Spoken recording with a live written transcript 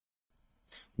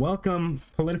Welcome,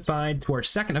 Politified, to our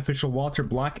second official Walter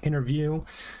Block interview.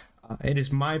 It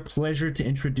is my pleasure to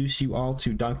introduce you all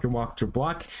to Dr. Walter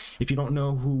Block. If you don't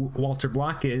know who Walter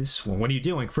Block is, well, what are you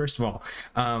doing, first of all?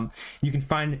 You can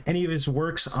find any of his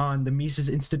works on the Mises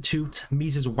Institute,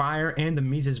 Mises Wire, and the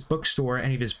Mises Bookstore,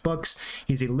 any of his books.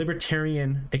 He's a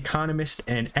libertarian economist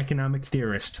and economic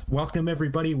theorist. Welcome,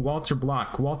 everybody, Walter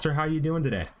Block. Walter, how are you doing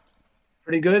today?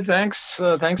 Pretty good, thanks.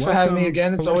 Thanks for having me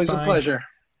again. It's always a pleasure.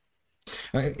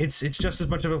 It's just as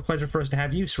much of a pleasure for us to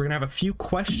have you. So we're gonna have a few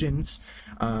questions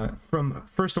from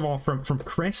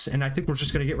Chris, and I think we're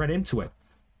just gonna get right into it.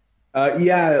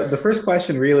 Yeah, the first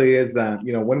question really is,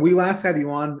 when we last had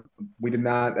you on, we did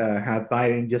not have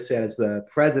Biden just yet as the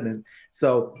president.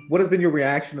 So what has been your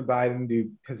reaction to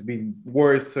Biden? Has it been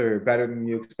worse or better than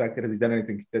you expected? Has he done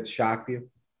anything that shocked you?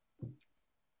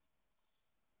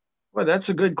 Well, that's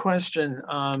a good question.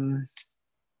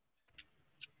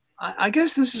 I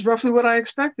guess this is roughly what I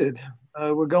expected.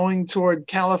 We're going toward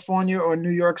California or New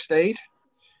York State.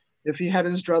 If he had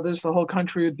his druthers, the whole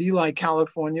country would be like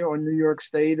California or New York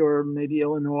State or maybe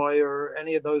Illinois or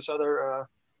any of those other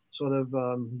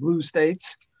blue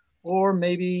states. Or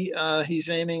maybe he's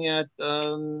aiming at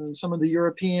some of the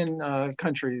European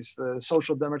countries, the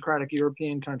social democratic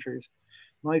European countries.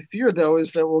 My fear, though,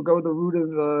 is that we'll go the route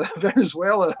of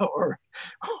Venezuela or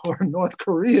North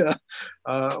Korea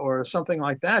or something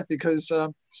like that, because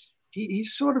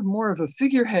he's sort of more of a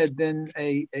figurehead than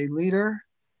a leader.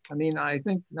 I mean, I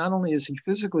think not only is he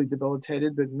physically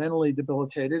debilitated, but mentally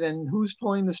debilitated. And who's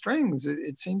pulling the strings?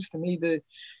 It seems to me that,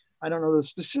 I don't know the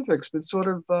specifics, but sort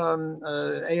of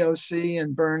AOC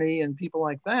and Bernie and people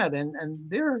like that. And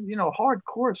they're,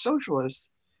 hardcore socialists.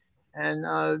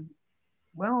 And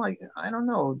well, I don't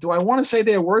know. Do I want to say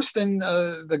they're worse than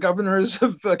the governors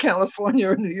of California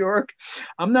or New York?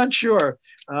 I'm not sure.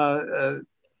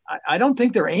 I don't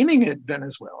think they're aiming at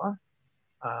Venezuela.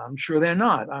 I'm sure they're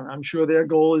not. I'm sure their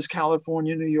goal is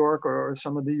California, New York, or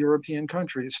some of the European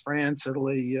countries, France,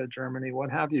 Italy, Germany,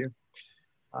 what have you.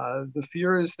 The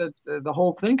fear is that the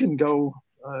whole thing can go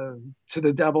to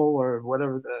the devil or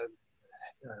whatever,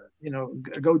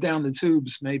 go down the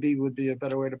tubes, maybe would be a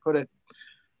better way to put it.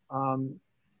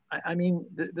 I mean,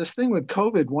 this thing with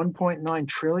COVID, 1.9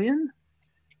 trillion,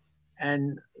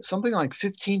 and something like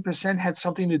 15% had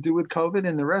something to do with COVID,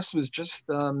 and the rest was just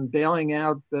bailing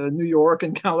out New York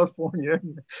and California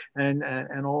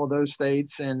and all of those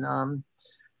states. And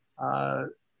I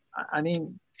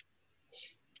mean,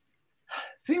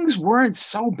 things weren't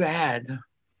so bad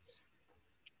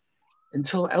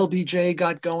until LBJ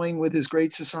got going with his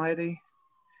Great Society.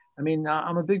 I mean,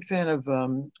 I'm a big fan of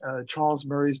Charles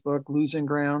Murray's book, Losing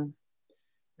Ground.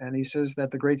 And he says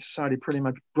that the Great Society pretty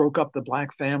much broke up the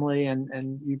Black family.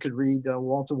 And you could read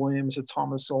Walter Williams or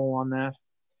Thomas Sowell on that.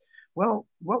 Well,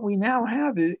 what we now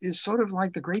have is sort of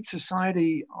like the Great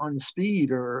Society on speed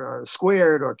or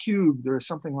squared or cubed or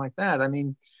something like that. I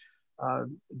mean,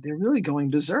 they're really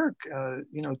going berserk,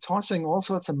 tossing all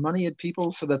sorts of money at people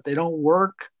so that they don't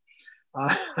work.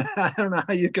 I don't know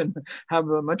how you can have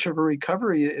much of a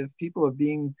recovery if people are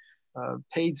being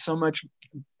paid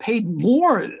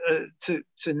more to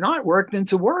not work than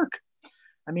to work.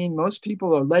 I mean, most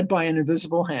people are led by an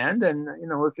invisible hand, and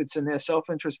if it's in their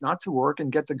self-interest not to work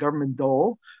and get the government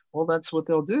dole, well, that's what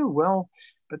they'll do. Well,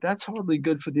 but that's hardly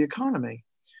good for the economy.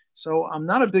 So I'm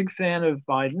not a big fan of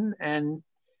Biden,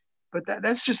 but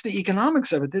that's just the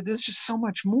economics of it. There's just so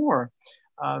much more.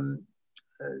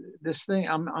 This thing,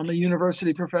 I'm a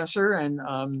university professor, and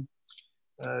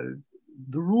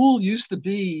the rule used to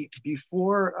be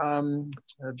before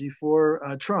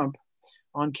Trump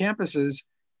on campuses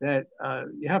that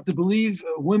you have to believe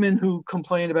women who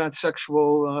complain about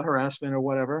sexual harassment or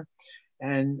whatever,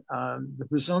 and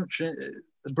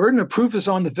the burden of proof is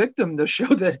on the victim to show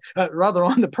that, rather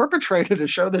on the perpetrator to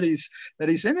show that he's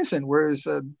innocent. Whereas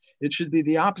it should be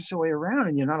the opposite way around,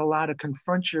 and you're not allowed to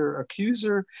confront your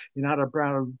accuser. You're not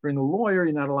allowed to bring a lawyer.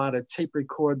 You're not allowed to tape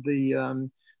record the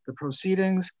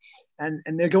proceedings, and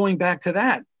they're going back to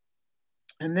that.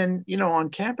 And then on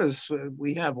campus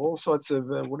we have all sorts of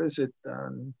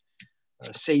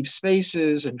safe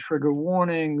spaces and trigger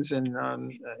warnings and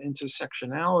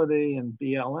intersectionality and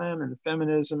BLM and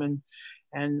feminism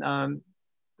and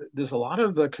there's a lot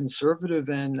of conservative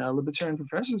and libertarian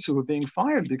professors who are being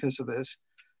fired because of this,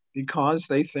 because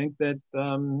they think that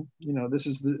this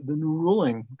is the new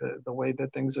ruling, the way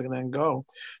that things are going to go.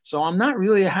 So I'm not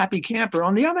really a happy camper.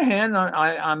 On the other hand,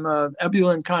 I'm an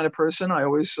ebullient kind of person. I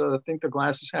always think the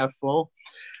glass is half full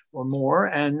or more,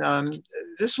 and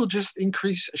this will just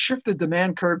shift the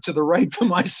demand curve to the right for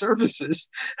my services,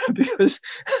 because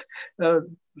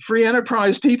free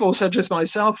enterprise people such as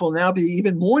myself will now be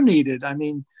even more needed. I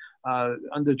mean,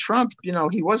 under Trump, you know,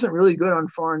 he wasn't really good on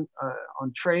foreign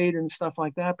on trade and stuff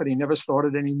like that, but he never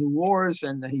started any new wars,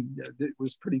 and he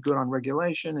was pretty good on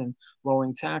regulation and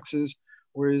lowering taxes.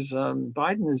 Whereas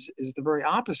Biden is the very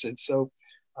opposite. So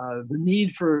the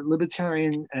need for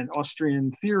libertarian and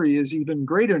Austrian theory is even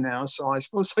greater now. So I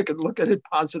suppose I could look at it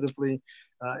positively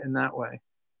in that way.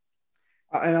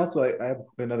 And also, I have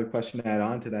another question to add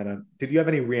on to that. Did you have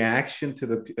any reaction to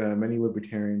the many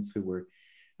libertarians who were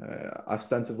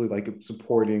ostensibly like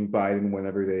supporting Biden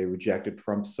whenever they rejected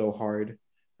Trump so hard?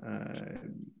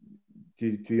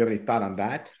 Do you have any thought on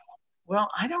that? Well,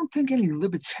 I don't think any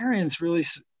libertarians really.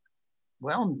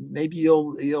 Well, maybe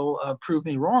you'll prove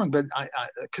me wrong, but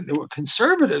there were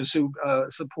conservatives who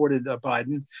supported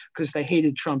Biden because they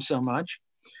hated Trump so much.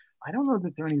 I don't know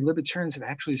that there are any libertarians that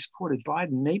actually supported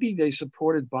Biden. Maybe they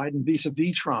supported Biden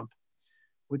vis-a-vis Trump,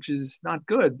 which is not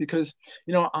good because,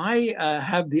 you know, I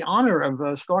have the honor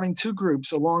of starting two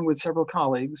groups along with several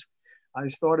colleagues. I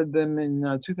started them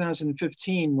in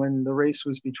 2015 when the race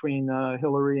was between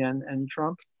Hillary and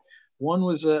Trump. One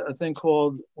was a thing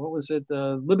called, what was it?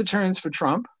 Libertarians for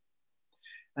Trump.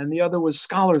 And the other was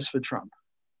Scholars for Trump.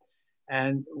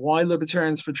 And why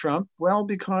Libertarians for Trump? Well,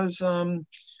 because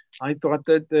I thought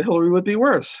that Hillary would be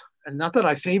worse. And not that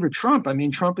I favor Trump. I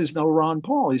mean, Trump is no Ron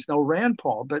Paul. He's no Rand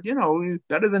Paul. But, you know, he's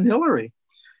better than Hillary.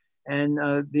 And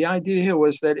the idea here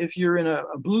was that if you're in a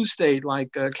blue state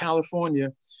like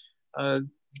California,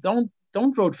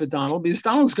 don't vote for Donald because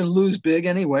Donald's going to lose big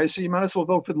anyway. So you might as well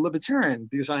vote for the Libertarian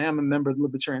because I am a member of the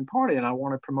Libertarian Party and I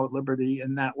want to promote liberty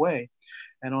in that way.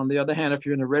 And on the other hand, if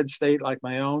you're in a red state like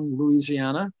my own,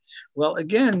 Louisiana, well,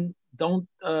 again, don't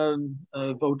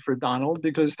vote for Donald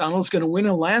because Donald's going to win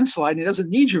a landslide and he doesn't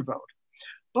need your vote.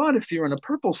 But if you're in a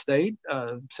purple state,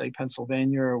 say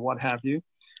Pennsylvania or what have you,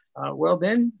 well,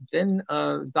 then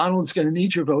Donald's going to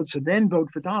need your vote. So then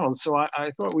vote for Donald. So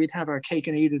I thought we'd have our cake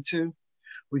and eat it too.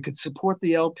 We could support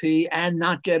the LP and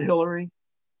not get Hillary.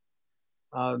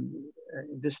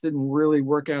 This didn't really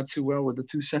work out too well with the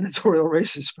two senatorial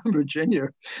races from Virginia,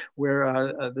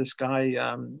 where this guy,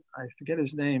 I forget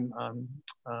his name,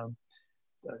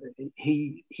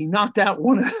 he knocked out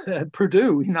one at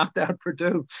Purdue. He knocked out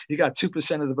Purdue. He got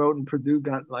 2% of the vote, and Purdue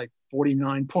got like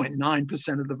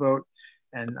 49.9% of the vote.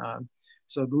 And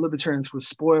so the Libertarians were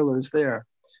spoilers there.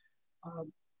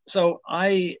 So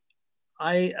I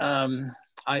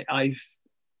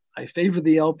favor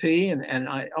the LP,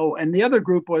 and the other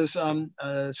group was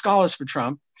Scholars for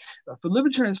Trump. For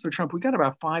Libertarians for Trump, we got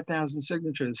about 5,000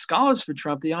 signatures. Scholars for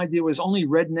Trump, the idea was only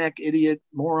redneck, idiot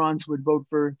morons would vote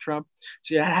for Trump.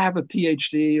 So you had to have a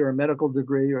PhD or a medical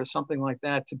degree or something like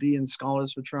that to be in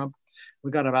Scholars for Trump.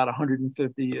 We got about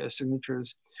 150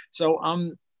 signatures. So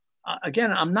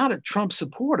again, I'm not a Trump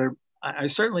supporter. I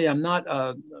certainly am not,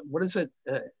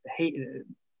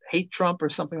 hate Trump or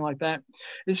something like that.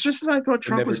 It's just that I thought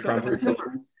Trump was better.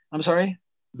 I'm sorry?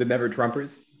 The Never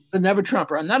Trumpers? The Never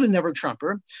Trumper. I'm not a Never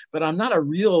Trumper, but I'm not a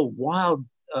real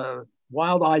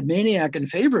wild-eyed maniac in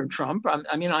favor of Trump.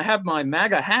 I mean, I have my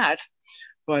MAGA hat,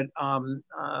 but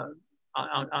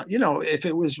you know, if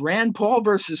it was Rand Paul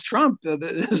versus Trump,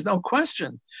 there's no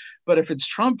question. But if it's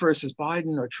Trump versus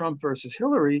Biden or Trump versus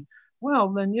Hillary, well,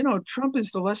 then, you know, Trump is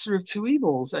the lesser of two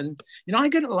evils. And, you know, I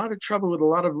get a lot of trouble with a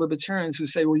lot of libertarians who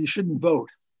say, well, you shouldn't vote.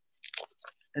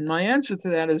 And my answer to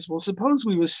that is, well, suppose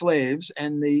we were slaves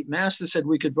and the master said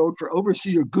we could vote for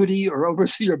Overseer Goody or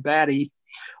Overseer Batty.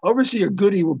 Overseer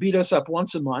Goody will beat us up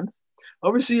once a month.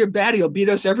 Overseer Batty will beat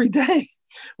us every day.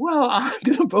 Well, I'm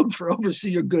going to vote for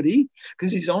Overseer Goody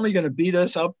because he's only going to beat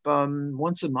us up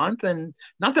once a month. And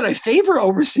not that I favor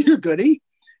Overseer Goody,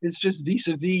 it's just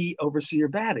vis-a-vis Overseer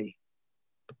Batty.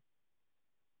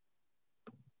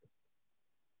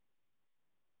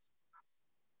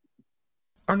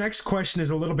 Our next question is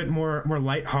a little bit more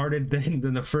lighthearted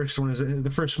than the first one. The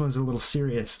first one is a little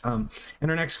serious. And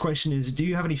our next question is, do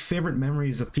you have any favorite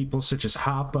memories of people such as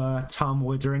Hoppe, Tom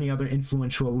Woods, or any other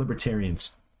influential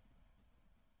libertarians?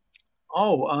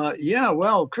 Oh, yeah,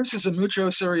 well, Chris is a mucho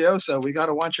serioso. We got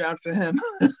to watch out for him.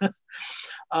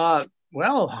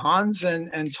 Well, Hans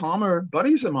and Tom are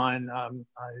buddies of mine.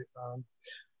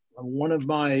 One of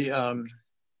my...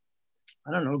 I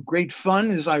don't know, great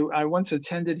fun is I once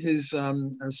attended his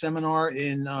seminar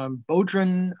in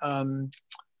Bodrum,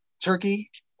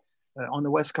 Turkey, on the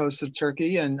west coast of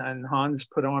Turkey, and Hans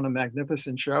put on a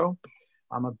magnificent show.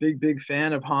 I'm a big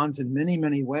fan of Hans in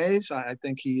many ways. I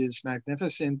think he is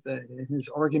magnificent in his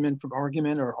argument from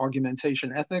argument or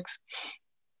argumentation ethics,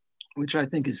 which I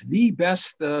think is the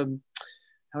best, how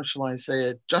shall I say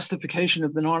it, justification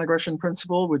of the non-aggression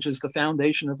principle, which is the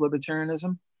foundation of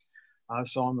libertarianism.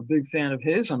 So I'm a big fan of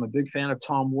his. I'm a big fan of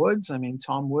Tom Woods. I mean,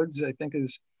 Tom Woods, I think,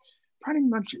 is pretty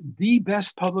much the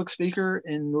best public speaker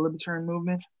in the libertarian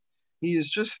movement. He is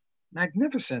just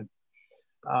magnificent.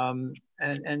 And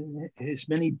his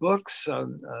many books,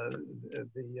 what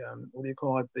do you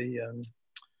call it?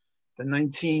 The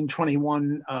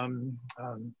 1921,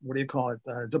 what do you call it?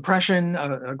 Depression,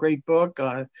 a great book.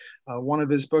 One of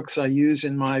his books I use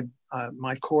in my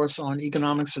course on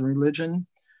economics and religion.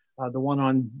 The one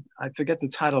on, I forget the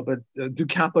title, but do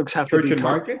Catholics have Church to be and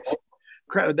Market?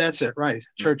 That's it, right?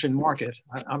 Church and Market.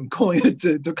 I'm calling it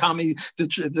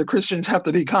the Christians have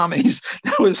to be commies.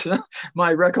 That was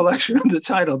my recollection of the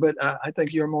title, but I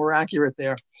think you're more accurate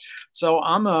there. So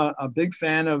I'm a big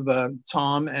fan of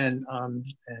Tom and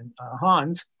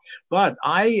Hans, but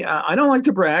I don't like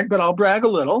to brag, but I'll brag a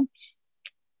little.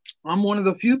 I'm one of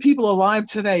the few people alive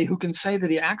today who can say that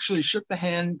he actually shook the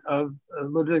hand of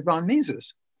Ludwig von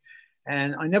Mises.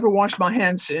 And I never washed my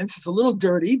hands since. It's a little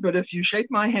dirty, but if you shake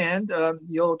my hand,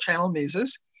 you'll channel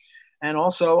Mises. And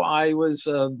also, I was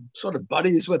sort of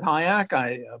buddies with Hayek.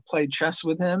 I played chess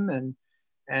with him.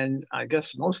 And I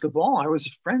guess most of all, I was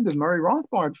a friend of Murray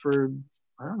Rothbard for,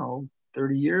 I don't know,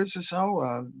 30 years or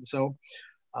so. So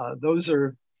those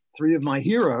are three of my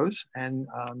heroes. And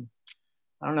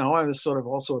I don't know, I was sort of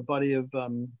also a buddy of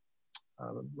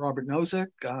Robert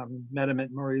Nozick, met him at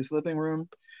Murray's living room.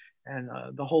 And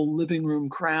the whole living room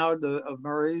crowd of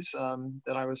Murray's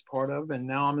that I was part of. And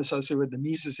now I'm associated with the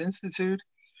Mises Institute,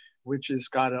 which has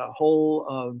got a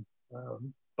whole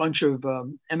bunch of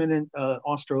eminent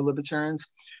Austro-libertarians.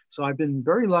 So I've been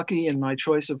very lucky in my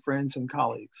choice of friends and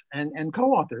colleagues and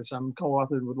co-authors. I'm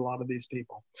co-authored with a lot of these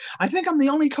people. I think I'm the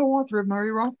only co-author of Murray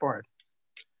Rothbard.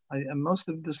 Most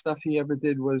of the stuff he ever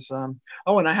did was,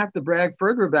 oh, and I have to brag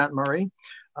further about Murray.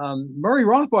 Murray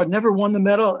Rothbard never won the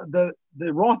medal, the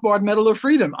Rothbard Medal of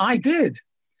Freedom. I did.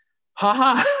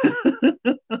 Ha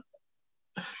ha.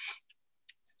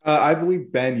 I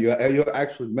believe, Ben, you're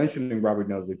actually mentioning Robert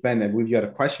Nozick. Ben, I believe you had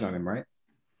a question on him, right?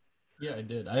 Yeah, I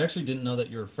did. I actually didn't know that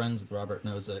you were friends with Robert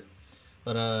Nozick,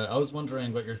 but I was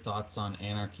wondering what your thoughts on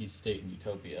Anarchy, State, and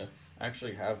Utopia. I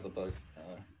actually have the book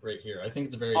right here. I think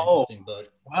it's a very interesting book.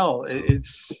 Well,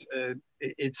 it's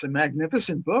a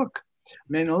magnificent book. I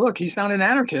mean, look, he's not an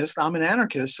anarchist. I'm an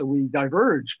anarchist, so we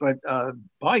diverge. But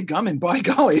by gum and by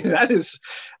golly, that is,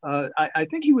 I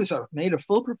think he was made a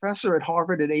full professor at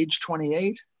Harvard at age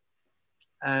 28,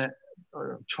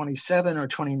 or 27 or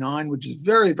 29, which is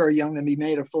very, very young to be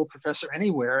made a full professor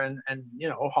anywhere. And you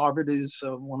know, Harvard is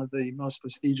one of the most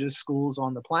prestigious schools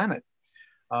on the planet.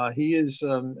 He is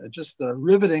just a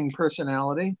riveting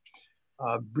personality,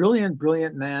 brilliant,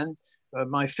 brilliant man.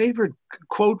 My favorite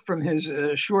quote from his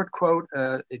short quote,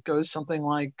 it goes something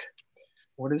like,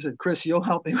 what is it? Chris, you'll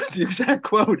help me with the exact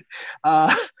quote.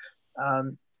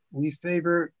 We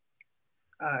favor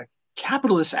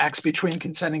capitalist acts between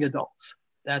consenting adults.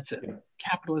 That's it. Yeah.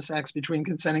 Capitalist acts between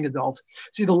consenting adults.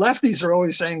 See, the lefties are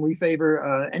always saying we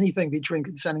favor anything between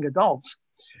consenting adults.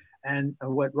 And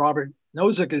what Robert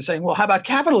Nozick is saying, well, how about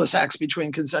capitalist acts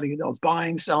between consenting adults,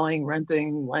 buying, selling,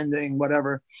 renting, lending,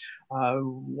 whatever?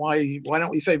 Why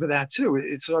don't we favor that too?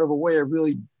 It's sort of a way of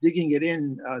really digging it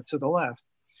in to the left.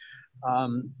 I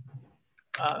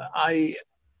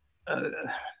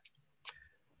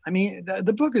mean,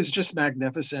 the book is just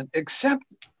magnificent, except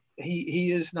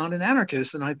he is not an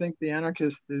anarchist. And I think the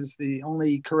anarchist is the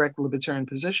only correct libertarian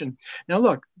position. Now,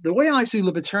 look, the way I see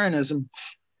libertarianism,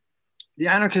 the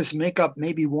anarchists make up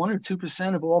maybe 1 or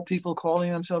 2% of all people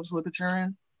calling themselves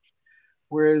libertarian.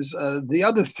 Whereas the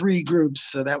other three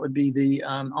groups, that would be the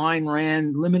Ayn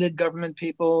Rand limited government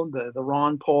people, the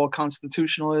Ron Paul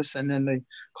constitutionalists, and then the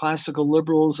classical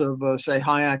liberals of, say,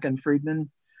 Hayek and Friedman.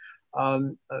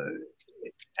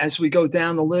 As we go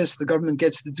down the list, the government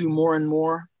gets to do more and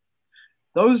more.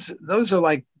 Those are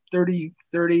like 30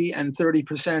 and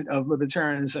 30% of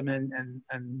libertarianism,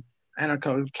 and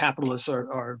anarcho-capitalists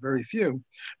are very few.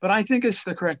 But I think it's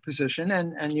the correct position.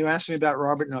 And you asked me about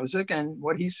Robert Nozick, and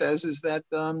what he says is that,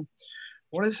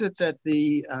 what is it that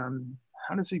the,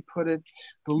 how does he put it?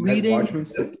 The leading, Night Watchman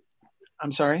state?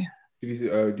 I'm sorry? Do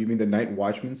you mean the Night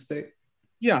Watchman state?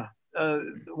 Yeah.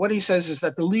 What he says is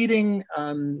that the leading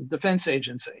defense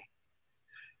agency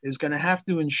is going to have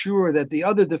to ensure that the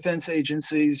other defense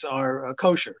agencies are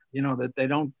kosher, you know, that they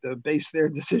don't base their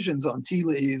decisions on tea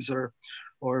leaves or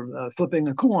flipping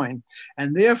a coin.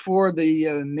 And therefore,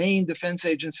 the main defense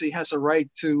agency has a right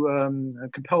to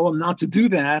compel them not to do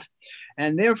that.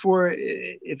 And therefore,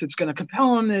 if it's going to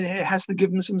compel them, it has to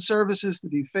give them some services to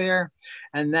be fair.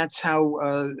 And that's how,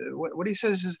 what he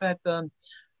says is that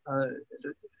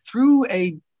through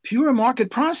a pure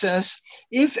market process,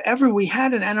 if ever we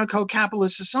had an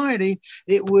anarcho-capitalist society,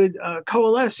 it would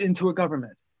coalesce into a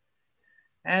government.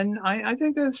 And I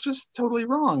think that's just totally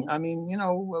wrong. I mean, you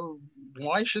know,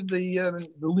 why should the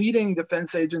leading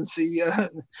defense agency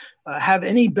have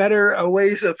any better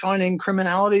ways of finding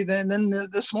criminality than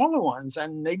the smaller ones?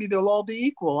 And maybe they'll all be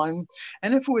equal. And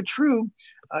if it were true,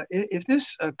 if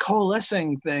this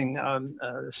coalescing thing,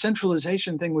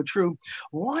 centralization thing were true,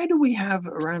 why do we have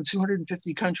around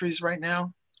 250 countries right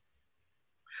now?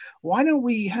 Why don't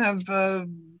we have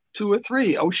 2 or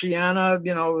 3? Oceania,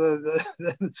 you know,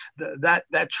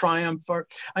 that triumph.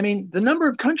 I mean, the number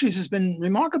of countries has been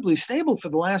remarkably stable for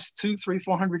the last 200, 300,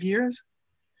 400 years.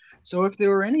 So if there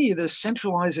were any of this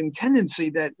centralizing tendency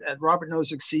that Robert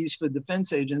Nozick sees for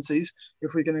defense agencies,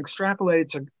 if we can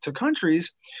extrapolate it to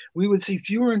countries, we would see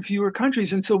fewer and fewer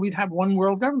countries until we'd have one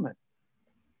world government.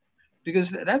 Because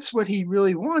that's what he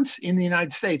really wants in the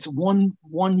United States, one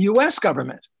US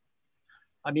government.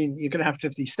 I mean, you can have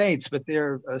 50 states, but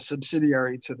they're a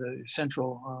subsidiary to the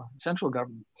central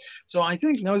government. So I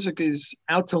think Nozick is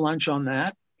out to lunch on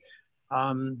that.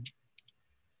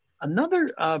 Another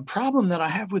problem that I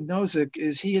have with Nozick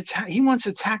is he once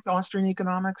attacked Austrian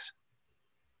economics.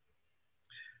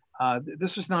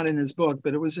 This was not in his book,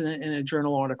 but it was in a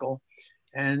journal article.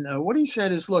 And what he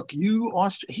said is, look, he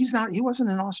wasn't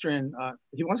an Austrian,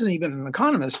 he wasn't even an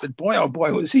economist, but boy, oh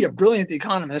boy, was he a brilliant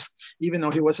economist, even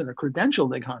though he wasn't a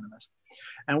credentialed economist.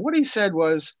 And what he said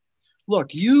was,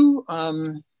 look, you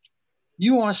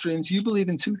Austrians, you believe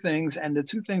in 2 things, and the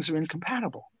 2 things are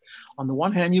incompatible. On the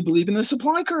one hand, you believe in the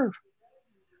supply curve.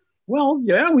 Well,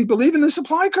 yeah, we believe in the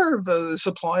supply curve,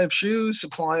 supply of shoes,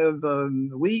 supply of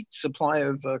wheat, supply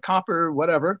of copper,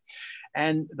 whatever.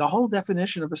 And the whole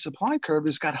definition of a supply curve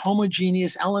has got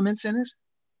homogeneous elements in it.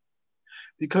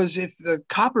 Because if the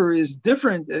copper is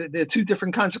different, there are 2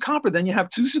 different kinds of copper, then you have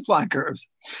 2 supply curves.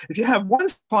 If you have one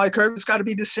supply curve, it's got to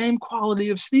be the same quality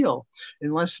of steel,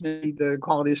 unless maybe the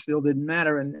quality of steel didn't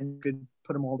matter and you could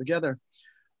put them all together.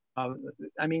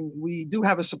 I mean, we do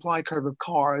have a supply curve of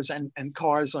cars, and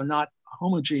cars are not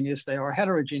homogeneous, they are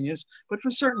heterogeneous, but for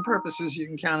certain purposes, you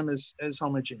can count them as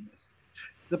homogeneous.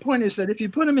 The point is that if you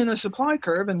put them in a supply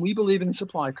curve, and we believe in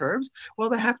supply curves, well,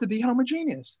 they have to be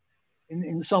homogeneous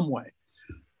in some way.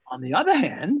 On the other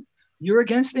hand, you're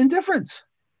against indifference.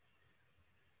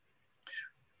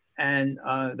 And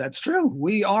that's true.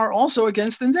 We are also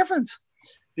against indifference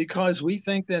because we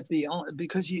think that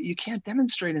because you can't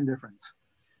demonstrate indifference.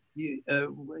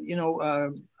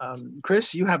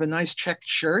 Chris, you have a nice checked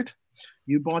shirt.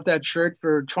 You bought that shirt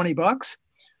for $20.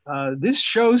 This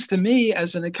shows to me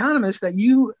as an economist that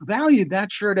you valued that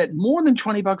shirt at more than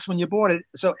 $20 when you bought it.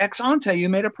 So ex ante, you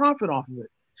made a profit off of it.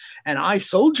 And I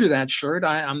sold you that shirt.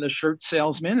 I'm the shirt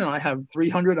salesman, and I have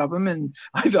 300 of them, and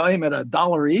I value them at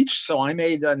 $1 each. So I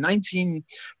made a $19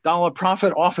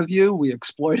 profit off of you. We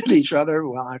exploited each other.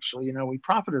 Well, actually, we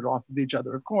profited off of each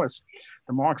other, of course.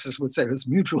 The Marxists would say there's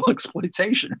mutual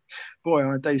exploitation. Boy,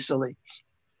 aren't they silly.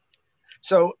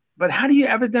 So, but how do you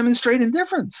ever demonstrate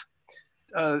indifference?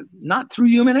 Not through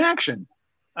human action.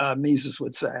 Mises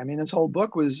would say. I mean, his whole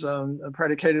book was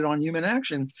predicated on human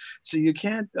action. So you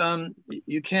can't have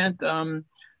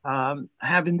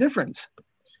indifference.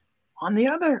 On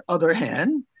the other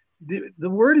hand, the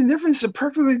word indifference is a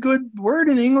perfectly good word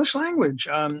in the English language.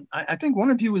 I think one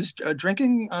of you was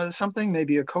drinking something,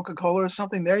 maybe a Coca-Cola or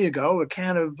something. There you go, a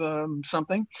can of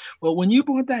something. Well, when you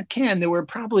bought that can, there were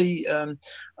probably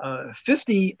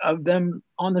 50 of them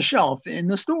on the shelf in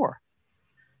the store.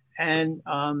 And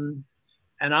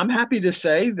I'm happy to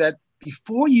say that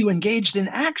before you engaged in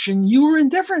action, you were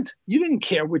indifferent. You didn't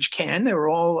care which can, they were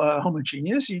all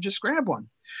homogeneous. You just grabbed one.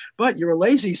 But you're a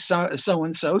lazy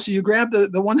so-and-so, so you grab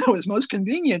the one that was most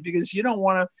convenient because you don't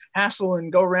want to hassle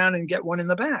and go around and get one in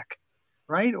the back,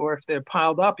 right? Or if they're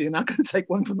piled up, you're not going to take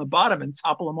one from the bottom and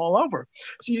topple them all over.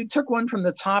 So you took one from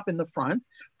the top in the front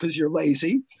because you're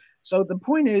lazy. So the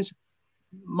point is,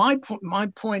 my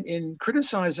point in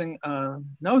criticizing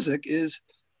Nozick is,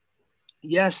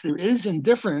 yes, there is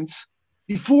indifference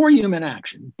before human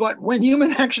action, but when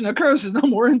human action occurs, there's no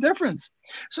more indifference.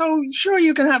 So sure,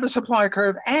 you can have a supply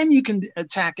curve and you can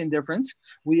attack indifference.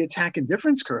 We attack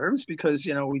indifference curves because,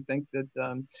 we think that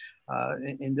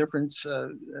indifference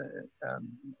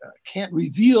can't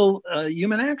reveal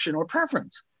human action or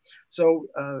preference. So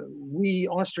we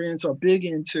Austrians are big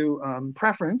into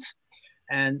preference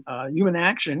and human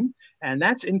action, and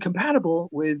that's incompatible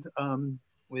with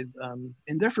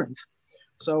indifference.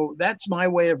 So that's my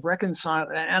way of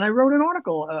reconciling. And I wrote an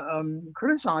article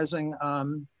criticizing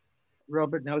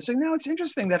Robert Nozick. Now it's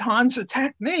interesting that Hans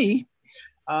attacked me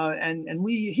And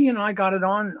he and I got it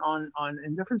on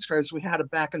in different scripts. We had a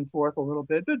back and forth a little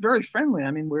bit, but very friendly.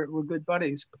 I mean, we're good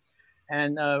buddies.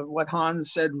 And what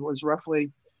Hans said was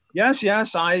roughly,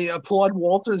 yes, I applaud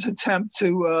Walter's attempt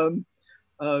to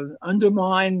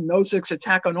undermine Nozick's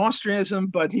attack on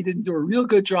Austrianism, but he didn't do a real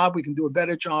good job. We can do a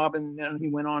better job. And then he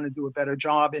went on to do a better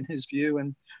job in his view.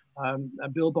 And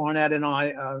Bill Barnett and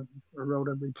I wrote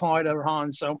a reply to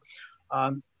Hans. So,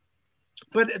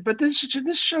 but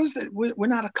this shows that we're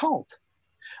not a cult.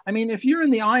 I mean, if you're in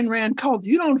the Ayn Rand cult,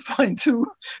 you don't find two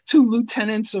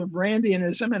lieutenants of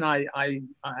Randianism. And I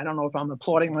don't know if I'm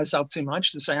applauding myself too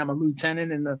much to say I'm a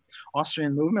lieutenant in the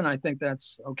Austrian movement. I think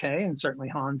that's okay, and certainly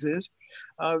Hans is.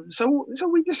 So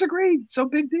we disagreed. So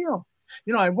big deal.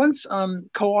 You know, I once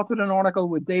co-authored an article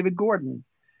with David Gordon,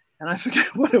 and I forget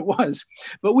what it was,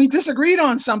 but we disagreed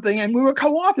on something and we were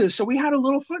co-authors. So we had a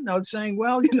little footnote saying,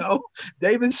 well, you know,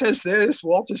 David says this,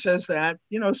 Walter says that,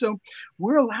 you know, so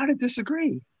we're allowed to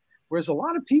disagree. Whereas a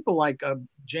lot of people like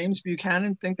James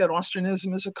Buchanan think that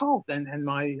Austrianism is a cult. And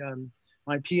my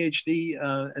PhD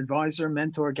advisor,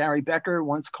 mentor, Gary Becker,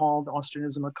 once called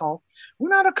Austrianism a cult. We're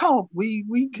not a cult.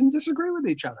 We can disagree with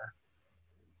each other.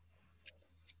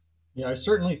 Yeah, I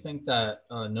certainly think that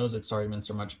Nozick's arguments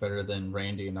are much better than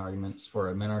Randian arguments for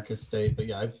a monarchist state. But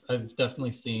yeah, I've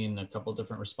definitely seen a couple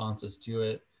different responses to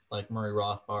it, like Murray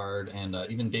Rothbard and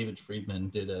even David Friedman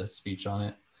did a speech on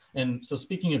it. And so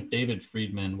speaking of David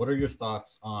Friedman, what are your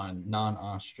thoughts on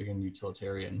non-Austrian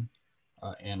utilitarian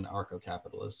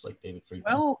anarcho-capitalists like David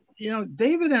Friedman? Well, you know,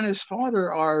 David and his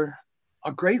father are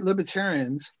great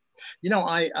libertarians. You know,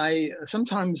 I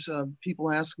sometimes people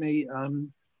ask me,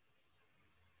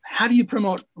 how do you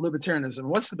promote libertarianism?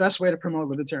 What's the best way to promote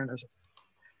libertarianism?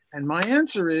 And my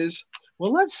answer is,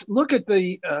 well, let's look at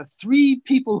the three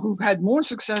people who've had more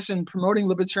success in promoting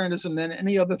libertarianism than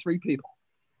any other three people.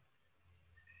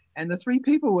 And the three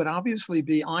people would obviously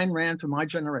be Ayn Rand for my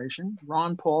generation,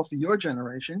 Ron Paul for your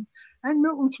generation, and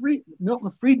Milton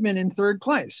Friedman in third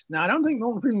place. Now, I don't think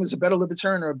Milton Friedman was a better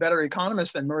libertarian or a better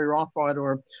economist than Murray Rothbard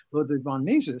or Ludwig von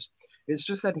Mises. It's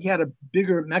just that he had a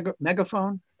bigger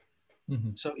megaphone.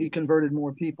 Mm-hmm. So he converted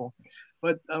more people.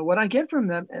 But what I get from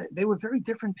them, they were very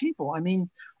different people. I mean,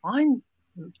 Ron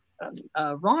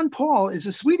Paul is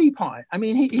a sweetie pie. I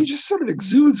mean, he just sort of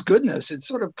exudes goodness. It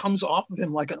sort of comes off of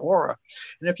him like an aura.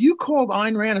 And if you called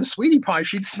Ayn Rand a sweetie pie,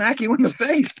 she'd smack you in the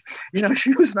face. You know,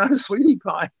 she was not a sweetie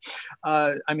pie.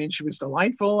 I mean, she was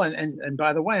delightful. And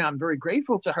by the way, I'm very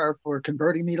grateful to her for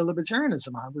converting me to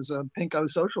libertarianism. I was a pinko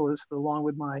socialist along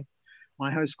with my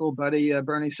high school buddy,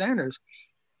 Bernie Sanders.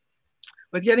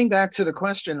 But getting back to the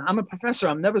question, I'm a professor.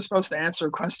 I'm never supposed to answer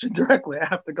a question directly. I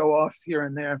have to go off here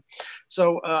and there.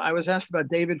 So I was asked about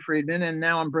David Friedman, and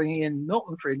now I'm bringing in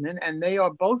Milton Friedman, and they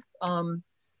are both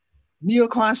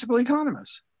neoclassical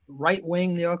economists,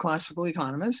 right-wing neoclassical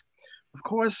economists. Of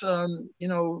course, you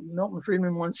know, Milton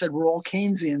Friedman once said, we're all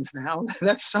Keynesians now.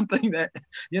 That's something that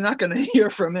you're not going to hear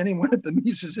from anyone at the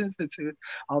Mises Institute.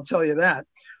 I'll tell you that.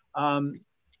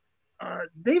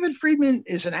 David Friedman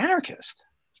is an anarchist.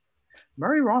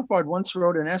 Murray Rothbard once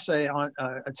wrote an essay on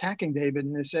attacking David,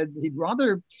 and he said he'd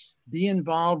rather be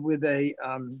involved with a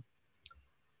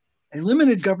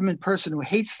limited government person who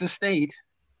hates the state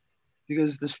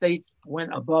because the state went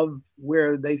above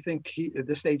where they think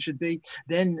the state should be,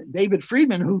 than David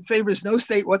Friedman, who favors no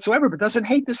state whatsoever but doesn't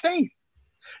hate the state.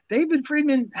 David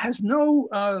Friedman has no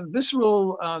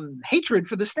visceral hatred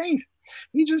for the state.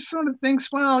 He just sort of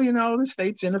thinks, well, you know, the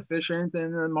state's inefficient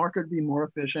and the market would be more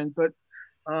efficient, but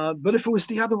if it was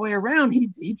the other way around,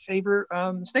 he'd favor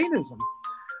statism.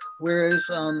 Whereas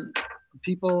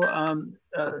people,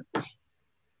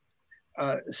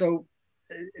 so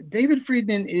David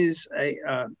Friedman is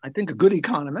I think a good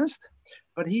economist,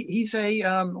 but he's a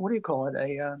what do you call it?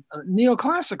 A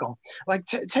neoclassical. Like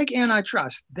take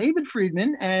antitrust. David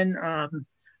Friedman and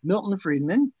Milton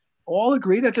Friedman all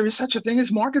agree that there is such a thing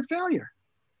as market failure.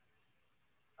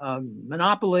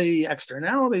 Monopoly,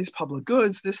 externalities, public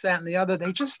goods, this, that, and the other.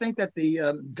 They just think that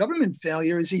the government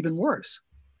failure is even worse.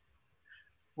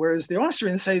 Whereas the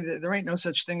Austrians say that there ain't no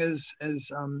such thing as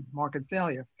market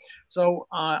failure. So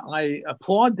I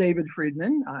applaud David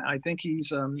Friedman. I think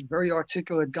he's a very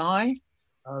articulate guy,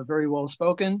 very well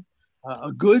spoken,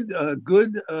 a good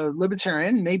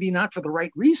libertarian, maybe not for the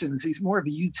right reasons. He's more of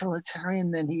a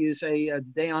utilitarian than he is a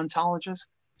deontologist.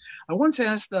 I once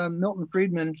asked Milton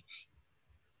Friedman,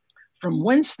 from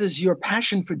whence does your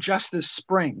passion for justice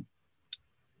spring?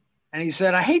 And he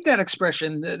said, I hate that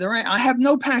expression. I have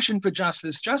no passion for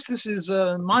justice. Justice is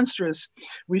monstrous.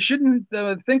 We shouldn't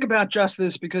think about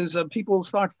justice because people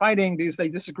start fighting because they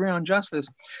disagree on justice.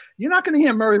 You're not going to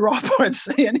hear Murray Rothbard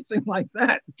say anything like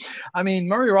that. I mean,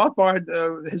 Murray Rothbard,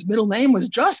 his middle name was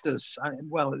Justice.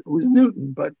 Well, it was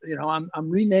Newton, but I'm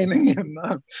renaming him.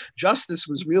 Justice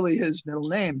was really his middle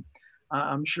name.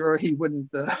 I'm sure he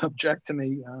wouldn't object to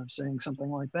me saying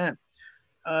something like that.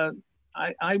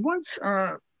 I once...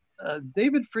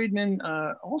 David Friedman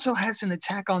also has an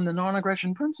attack on the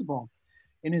non-aggression principle.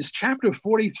 In his chapter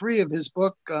 43 of his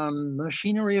book,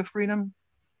 Machinery of Freedom,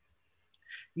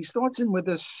 he starts in with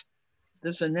this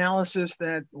analysis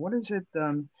that, what is it?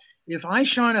 If I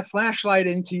shine a flashlight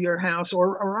into your house,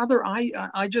 or rather,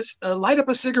 I just light up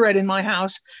a cigarette in my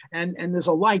house, and there's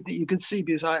a light that you can see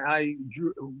because I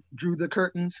drew the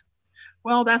curtains.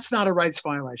 Well, that's not a rights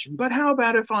violation. But how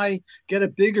about if I get a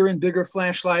bigger and bigger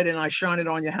flashlight and I shine it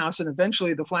on your house, and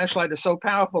eventually the flashlight is so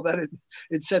powerful that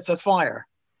it sets a fire?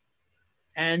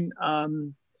 And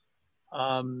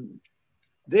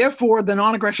therefore, the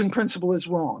non-aggression principle is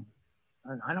wrong.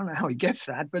 And I don't know how he gets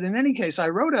that, but in any case, I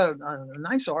wrote a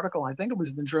nice article. I think it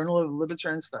was the Journal of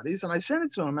Libertarian Studies, and I sent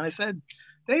it to him. And I said,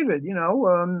 David,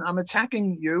 I'm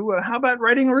attacking you. How about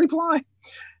writing a reply?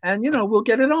 And we'll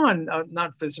get it on,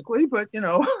 not physically, but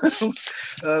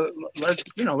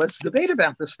let's debate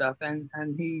about this stuff.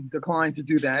 And he declined to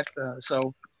do that.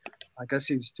 So I guess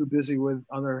he's too busy with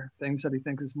other things that he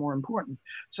thinks is more important.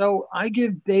 So I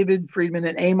give David Friedman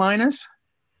an A-,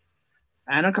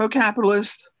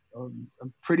 anarcho-capitalist, a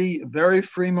very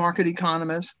free market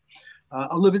economist,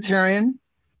 a libertarian,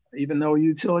 even though a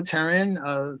utilitarian,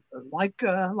 like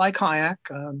Hayek,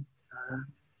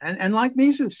 and like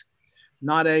Mises.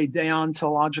 Not a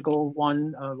deontological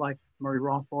one like Murray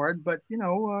Rothbard, but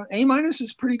A-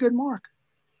 is pretty good mark.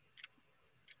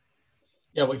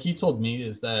 Yeah, what he told me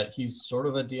is that he's sort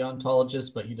of a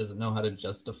deontologist, but he doesn't know how to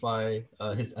justify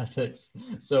his ethics.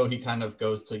 So he kind of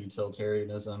goes to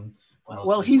utilitarianism.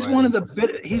 Well, he's one of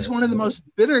the most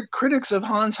bitter critics of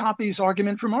Hans Hoppe's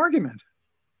argument from argument.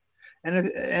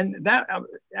 And that,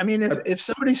 I mean, if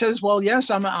somebody says, well, yes,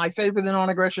 I favor the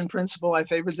non-aggression principle, I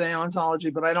favor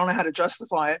deontology, but I don't know how to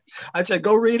justify it, I'd say,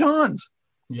 go read Hans.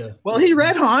 Yeah. Well, he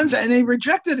read Hans and he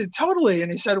rejected it totally.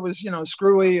 And he said it was,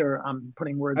 screwy, or I'm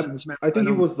putting words in his mouth. I think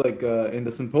he was like in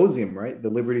the symposium, right? The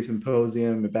Liberty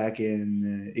Symposium back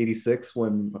in '86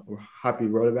 when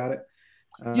Hoppe wrote about it.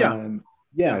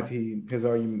 His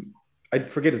argument, I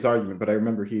forget his argument, but I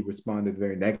remember he responded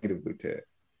very negatively to it.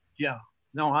 Yeah.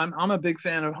 No, I'm a big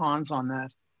fan of Hans on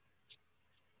that.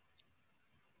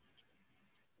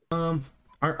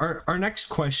 Our next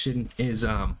question is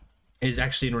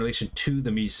actually in relation to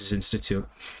the Mises Institute,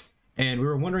 and we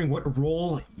were wondering what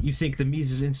role you think the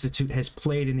Mises Institute has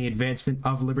played in the advancement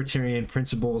of libertarian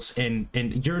principles and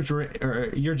your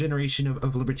generation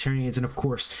of libertarians, and of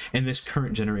course in this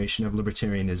current generation of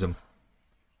libertarianism.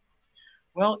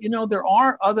 Well, there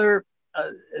are other.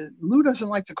 Lou doesn't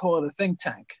like to call it a think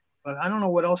tank, but I don't know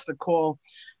what else to call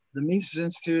the Mises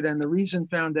Institute and the Reason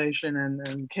Foundation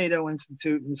and Cato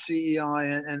Institute and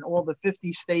CEI and all the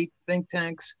 50 state think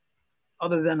tanks,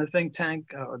 other than a think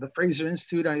tank, or the Fraser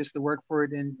Institute. I used to work for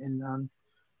it in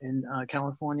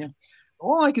California.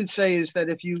 All I could say is that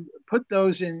if you put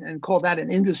those in and call that an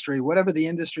industry, whatever the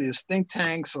industry is, think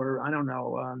tanks, or I don't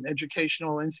know,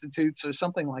 educational institutes or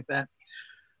something like that,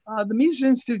 the Mises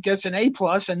Institute gets an A+,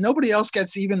 and nobody else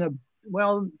gets even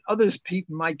others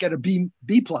people might get a B+,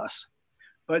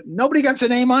 but nobody gets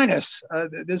an A-.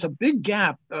 There's a big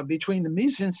gap between the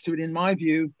Mises Institute, in my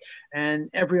view, and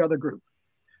every other group.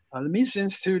 The Mises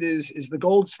Institute is the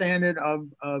gold standard of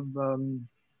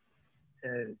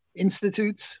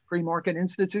institutes, free market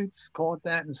institutes, call it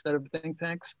that instead of think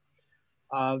tanks.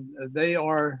 They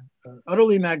are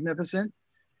utterly magnificent.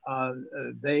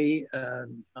 They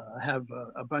have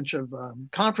a bunch of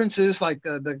conferences, like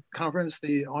the conference,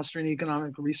 the Austrian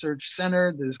Economic Research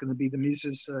Center. There's going to be the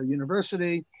Mises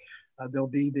University. There'll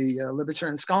be the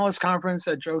Libertarian Scholars Conference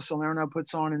that Joe Salerno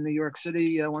puts on in New York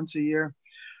City once a year.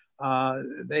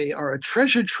 They are a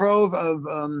treasure trove of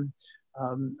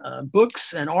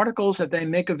books and articles that they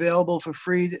make available for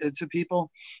free to people.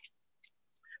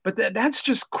 But that's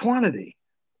just quantity.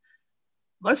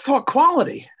 Let's talk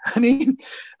quality. I mean,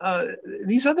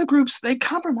 these other groups, they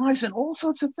compromise in all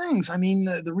sorts of things. I mean,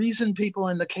 the Reason people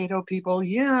and the Cato people,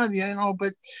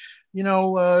 but,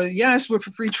 yes, we're for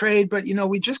free trade, but,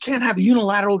 we just can't have a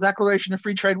unilateral declaration of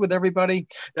free trade with everybody.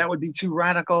 That would be too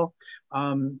radical.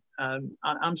 I'm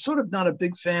sort of not a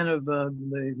big fan of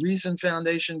the Reason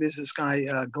Foundation because this guy,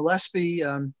 Gillespie,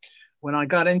 when I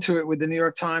got into it with the New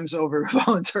York Times over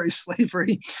voluntary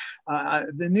slavery,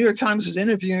 the New York Times was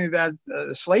interviewing about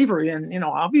slavery. And,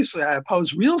 obviously I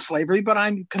oppose real slavery, but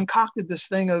I concocted this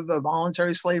thing of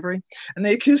voluntary slavery. And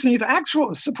they accused me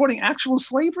of supporting actual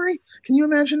slavery. Can you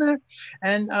imagine that?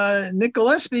 And Nick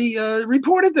Gillespie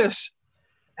reported this.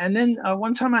 And then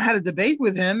one time I had a debate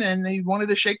with him and he wanted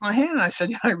to shake my hand. And I said,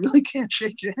 I really can't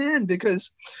shake your hand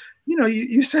because,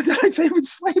 you said that I favored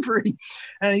slavery.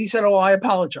 And he said, oh, I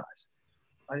apologize.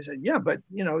 I said, yeah, but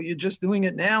you're just doing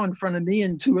it now in front of me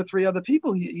and 2 or 3 other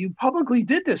people. You publicly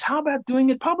did this. How about doing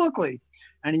it publicly?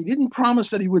 And he didn't promise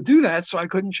that he would do that, so I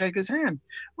couldn't shake his hand.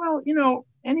 Well,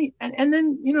 and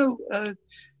then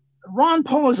Ron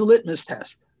Paul is a litmus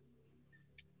test.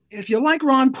 If you like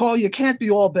Ron Paul, you can't be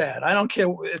all bad. I don't care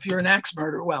if you're an axe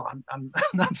murderer. Well, I'm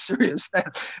not serious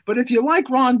that, but if you like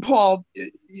Ron Paul,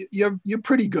 you're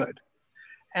pretty good.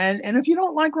 And if you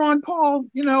don't like Ron Paul,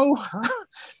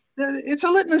 it's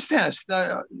a litmus test.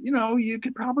 You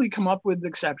could probably come up with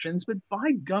exceptions, but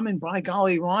by gum and by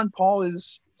golly, Ron Paul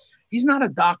he's not a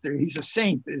doctor. He's a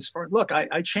saint. Look,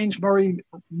 I changed Murray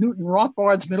Newton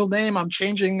Rothbard's middle name. I'm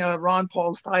changing Ron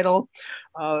Paul's title.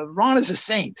 Ron is a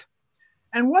saint.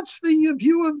 And what's the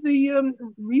view of the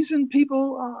reason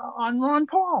people on Ron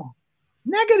Paul?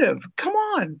 Negative. Come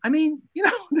on. I mean,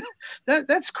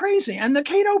 that's crazy. And the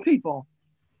Cato people.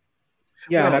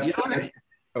 Yeah.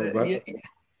 Well,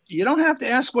 you don't have to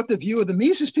ask what the view of the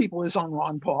Mises people is on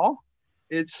Ron Paul.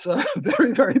 It's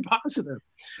very, very positive.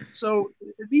 So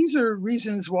these are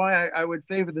reasons why I would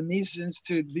favor the Mises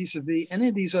Institute vis-a-vis any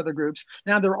of these other groups.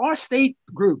 Now, there are state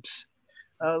groups,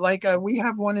 like we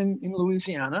have one in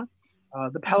Louisiana,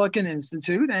 the Pelican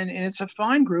Institute, and it's a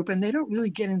fine group, and they don't really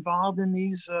get involved in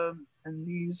these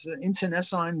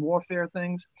internecine warfare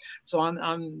things. So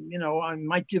I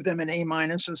might give them an A-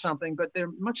 or something, but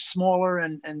they're much smaller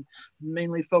and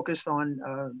mainly focused on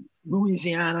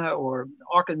Louisiana or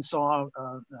Arkansas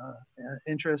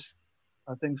interests,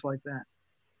 things like that.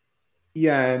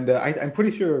 Yeah, and I'm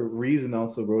pretty sure Reason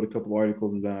also wrote a couple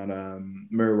articles about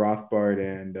Murray Rothbard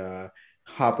and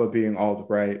Hoppe being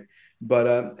alt-right.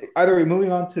 But either way,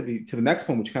 moving on to the next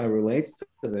one, which kind of relates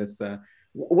to this.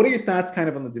 What are your thoughts kind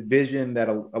of on the division that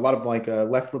a lot of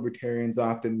left libertarians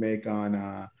often make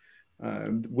on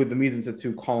with the Mises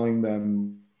Institute, calling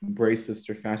them racist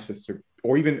or fascist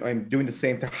or even doing the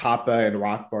same to Hoppe and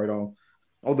Rothbard,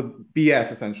 all the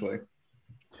BS essentially?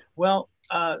 Well,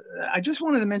 I just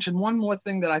wanted to mention one more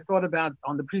thing that I thought about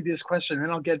on the previous question, and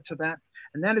then I'll get to that.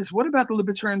 And that is, what about the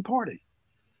Libertarian Party?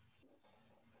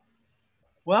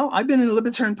 Well, I've been in the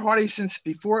Libertarian Party since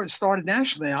before it started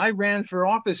nationally. I ran for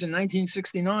office in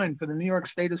 1969 for the New York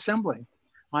State Assembly.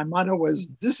 My motto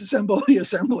was disassemble the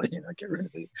assembly, get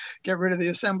rid of the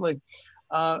assembly.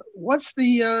 What's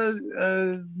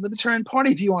the Libertarian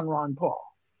Party view on Ron Paul?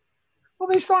 Well,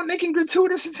 they start making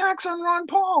gratuitous attacks on Ron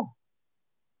Paul.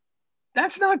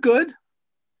 That's not good.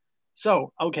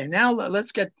 So, okay, now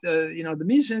let's get, the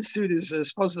Mises Institute is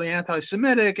supposedly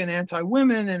anti-Semitic and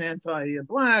anti-women and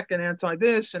anti-Black and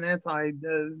anti-this and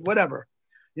anti-whatever.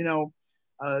 They're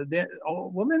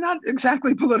not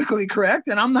exactly politically correct,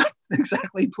 and I'm not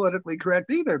exactly politically correct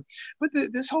either. But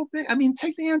this whole thing,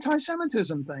 take the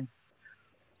anti-Semitism thing.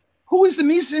 Who is the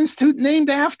Mises Institute named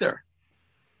after?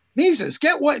 Mises.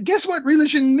 Guess what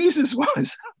religion Mises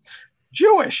was?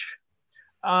 Jewish.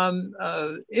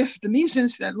 If the Mises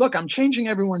Institute, look, I'm changing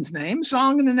everyone's name, so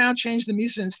I'm going to now change the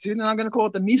Mises Institute, and I'm going to call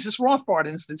it the Mises Rothbard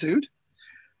Institute.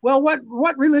 Well,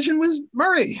 what religion was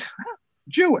Murray?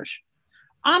 Jewish.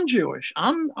 I'm Jewish.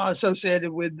 I'm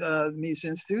associated with the Mises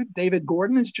Institute. David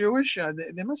Gordon is Jewish.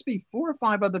 There must be 4 or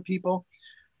 5 other people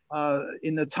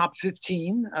in the top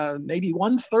 15. Maybe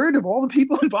 1/3 of all the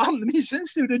people involved in the Mises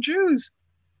Institute are Jews.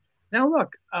 Now,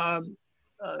 look.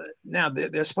 Now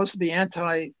they're supposed to be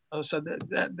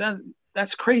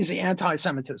that's crazy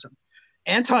anti-Semitism.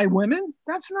 Anti-women?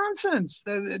 That's nonsense.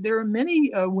 There are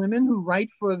many women who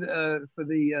write for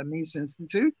the Mises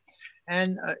Institute,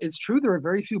 and it's true there are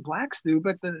very few blacks do.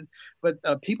 But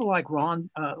people like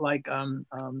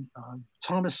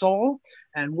Thomas Sowell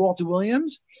and Walter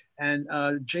Williams and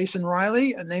Jason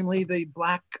Riley, namely the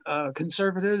black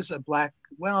conservatives, black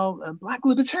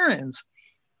libertarians.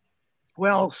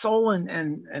 Well, Sowell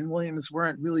and Williams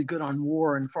weren't really good on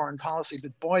war and foreign policy,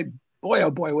 but boy,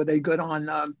 oh boy, were they good on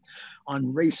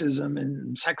racism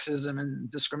and sexism and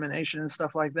discrimination and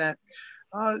stuff like that.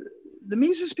 The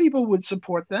Mises people would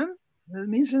support them. The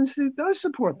Mises Institute does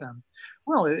support them.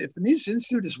 Well, if the Mises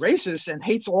Institute is racist and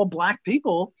hates all black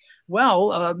people,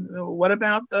 well, what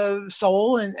about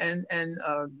Sowell and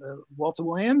Walter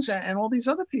Williams and all these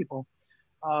other people?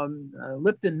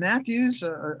 Lipton Matthews,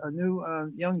 a new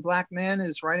young black man,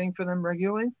 is writing for them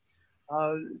regularly.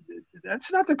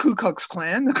 That's not the Ku Klux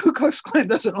Klan. The Ku Klux Klan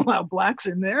doesn't allow blacks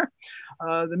in there.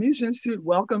 The Mises Institute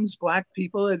welcomes black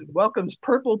people. It welcomes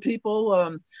purple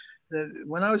people.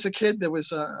 When I was a kid, there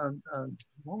was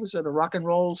what was it, a rock and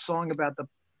roll song about the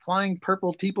flying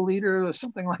purple people eater or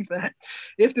something like that.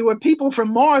 If there were people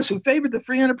from Mars who favored the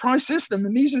free enterprise system, the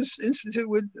Mises Institute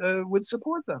would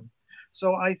support them.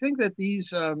 So I think that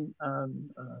these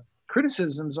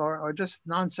criticisms are just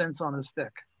nonsense on a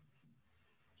stick.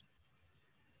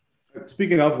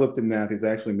 Speaking of Lipton Matthews,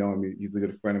 I actually know him. He's a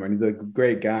good friend of mine. He's a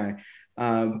great guy.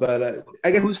 But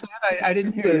I guess who's that? I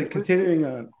didn't hear you.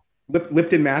 Continuing,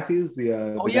 Lipton Matthews, the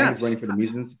guy who's running for the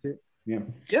Mises Institute. Yeah.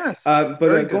 Yes.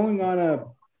 But going on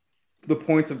the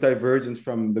points of divergence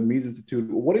from the Mises Institute,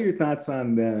 what are your thoughts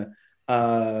on the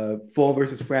full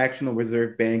versus fractional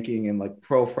reserve banking and like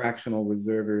pro-fractional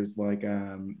reservers like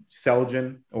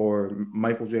Selgin or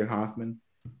Michael J. Hoffman?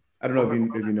 I don't know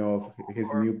if you know of his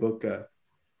new book.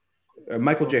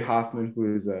 Michael J. Hoffman,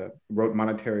 who wrote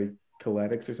Monetary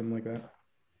Kinetic or something like that.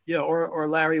 Yeah, or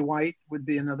Larry White would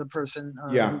be another person.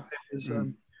 Yeah.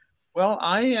 Well,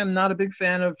 I am not a big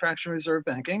fan of fractional reserve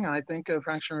banking. I think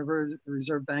fractional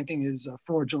reserve banking is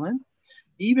fraudulent,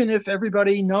 even if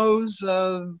everybody knows,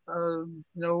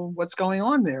 what's going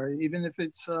on there. Even if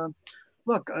it's,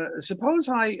 suppose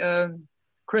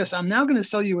Chris, I'm now going to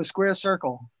sell you a square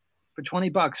circle for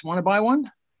 $20. Want to buy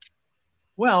one?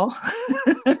 Well,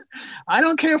 I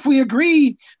don't care if we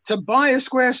agree to buy a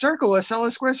square circle or sell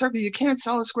a square circle. You can't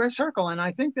sell a square circle. And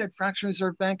I think that fractional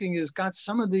reserve banking has got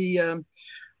some of the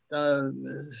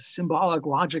symbolic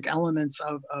logic elements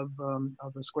of a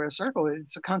square circle.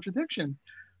 It's a contradiction.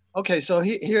 Okay, so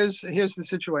here's the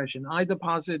situation. I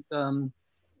deposit $100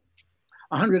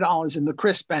 in the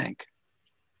Chris Bank.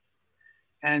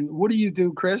 And what do you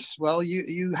do, Chris? Well,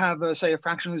 you have, say, a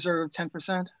fractional reserve of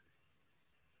 10%.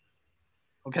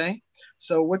 Okay,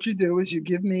 so what you do is you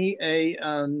give me a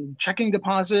checking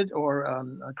deposit or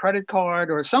a credit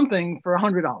card or something for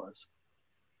 $100,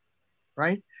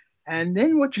 right? And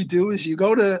then what you do is you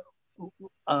go to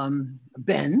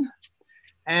Ben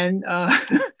and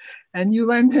and you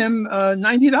lend him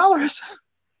 $90,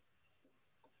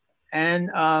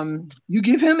 and you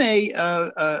give him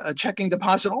a checking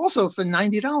deposit also for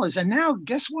 $90. And now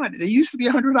guess what? It used to be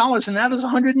 $100, and now there's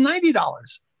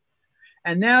 $190.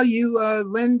 And now you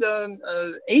lend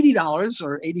 $80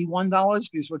 or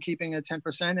 $81 because we're keeping it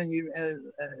 10%, and you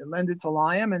lend it to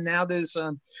Liam, and now there's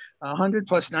 100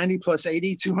 plus 90 plus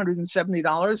 80,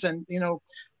 $270. And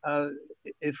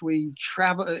if we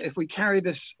carry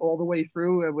this all the way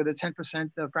through with a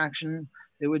 10% fraction,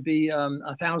 it would be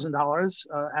 $1,000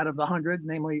 out of the 100,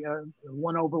 namely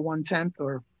 1/110,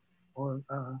 or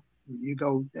you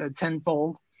go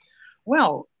tenfold.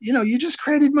 Well, you just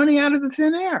created money out of the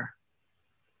thin air.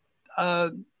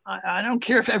 I don't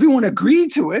care if everyone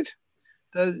agreed to it.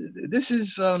 This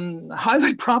is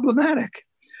highly problematic.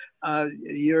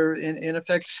 You're in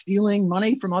effect stealing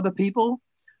money from other people.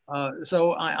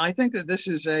 So I think that this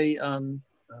is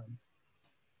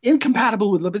incompatible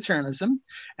with libertarianism.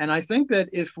 And I think that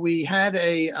if we had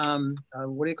a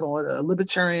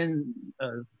libertarian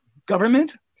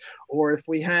government, or if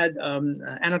we had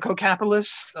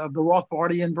anarcho-capitalists of the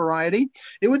Rothbardian variety,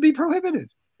 it would be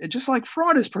prohibited. Just like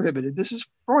fraud is prohibited. This is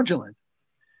fraudulent.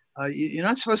 You're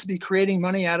not supposed to be creating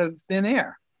money out of thin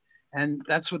air. And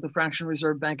that's what the fractional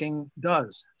reserve banking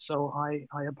does. So I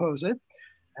oppose it.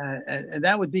 And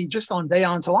that would be just on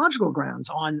deontological grounds.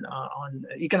 On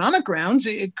economic grounds,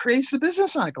 it creates the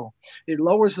business cycle. It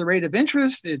lowers the rate of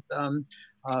interest. It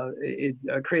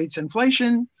creates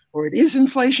inflation, or it is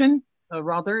inflation.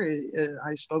 Rather,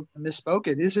 I misspoke.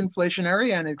 It is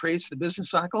inflationary, and it creates the business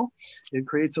cycle. It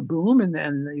creates a boom, and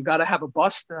then you got to have a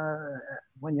bust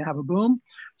when you have a boom.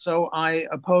 So I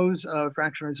oppose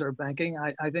fractional reserve banking.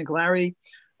 I think Larry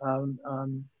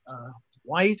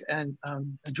White and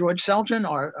George Selgin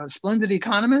are splendid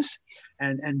economists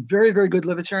and very, very good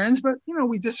libertarians, but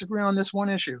we disagree on this one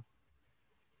issue.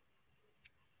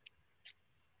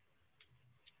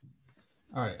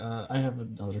 All right, I have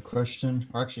another question,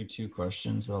 or actually two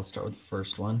questions, but I'll start with the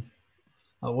first one.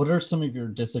 What are some of your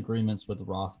disagreements with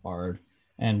Rothbard,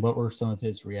 and what were some of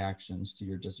his reactions to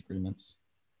your disagreements?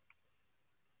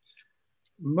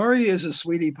 Murray is a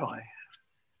sweetie pie.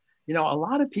 A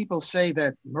lot of people say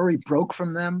that Murray broke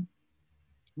from them.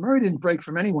 Murray didn't break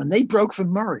from anyone. They broke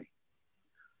from Murray.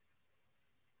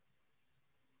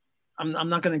 I'm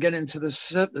not going to get into the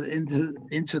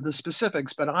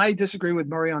specifics, but I disagree with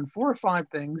Murray on 4 or 5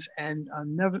 things, and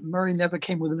Murray never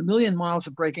came within a million miles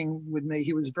of breaking with me.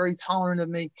 He was very tolerant of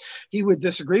me. He would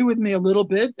disagree with me a little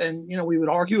bit, and we would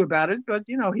argue about it. But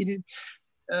he did.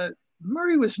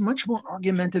 Murray was much more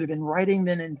argumentative in writing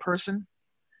than in person.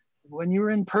 When you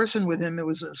were in person with him, it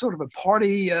was a sort of a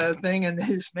party thing, and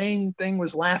his main thing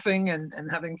was laughing and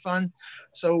having fun.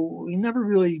 So we never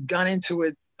really got into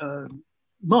it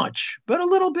much, but a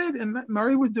little bit, and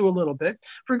Murray would do a little bit.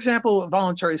 For example,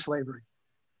 voluntary slavery.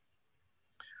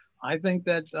 I think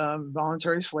that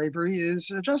voluntary slavery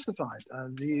is justified.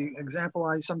 The example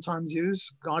I sometimes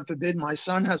use, God forbid my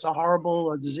son has a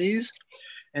horrible disease,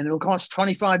 and it'll cost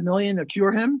 $25 million to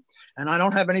cure him, and I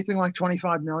don't have anything like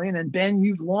 $25 million. And Ben,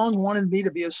 you've long wanted me to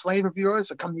be a slave of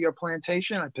yours. I come to your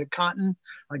plantation, I pick cotton,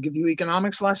 I give you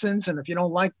economics lessons, and if you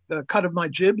don't like the cut of my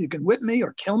jib, you can whip me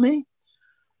or kill me.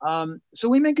 So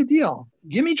we make a deal.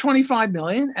 Give me $25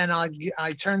 million, and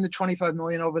I turn the $25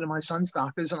 million over to my son's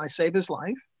doctors, and I save his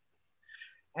life.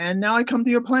 And now I come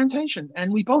to your plantation,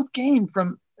 and we both gain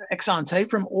from ex ante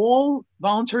from all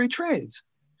voluntary trades.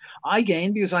 I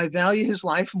gain because I value his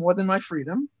life more than my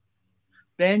freedom.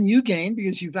 Ben, you gain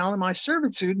because you value my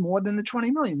servitude more than the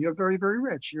 20 million. You're very, very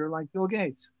rich. You're like Bill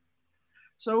Gates.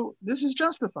 So this is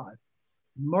justified.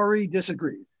 Murray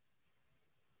disagreed.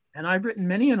 And I've written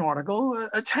many an article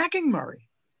attacking Murray.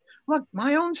 Look,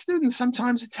 my own students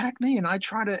sometimes attack me, and I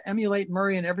try to emulate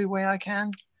Murray in every way I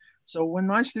can. So when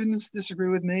my students disagree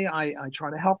with me, I try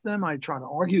to help them. I try to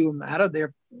argue them out of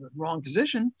their wrong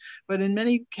position. But in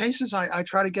many cases, I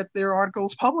try to get their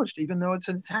articles published, even though it's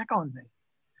an attack on me.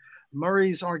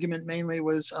 Murray's argument mainly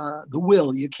was the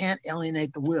will. You can't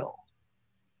alienate the will.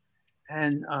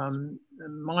 And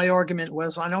my argument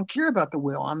was, I don't care about the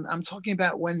will. I'm talking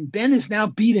about when Ben is now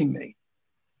beating me.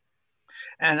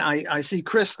 And I see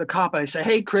Chris, the cop, and I say,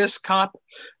 hey, Chris, cop,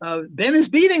 Ben is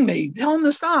beating me. Tell him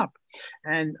to stop.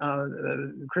 And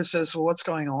Chris says, well, what's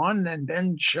going on? And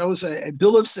Ben shows a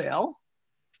bill of sale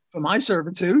for my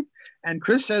servitude. And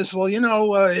Chris says, well,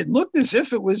 it looked as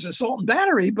if it was assault and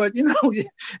battery, but,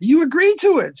 you agreed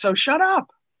to it. So shut up.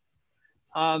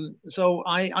 So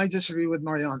I disagree with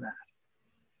Murray on that.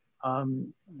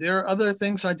 There are other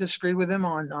things I disagreed with him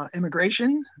on.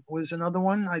 Immigration was another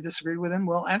one I disagreed with him.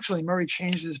 Well, actually, Murray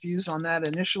changed his views on that.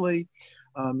 Initially,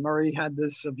 Murray had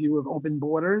this view of open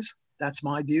borders. That's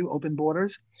my view, open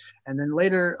borders. And then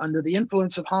later, under the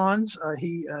influence of Hans,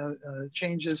 he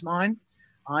changed his mind.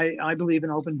 I believe in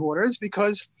open borders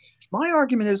because my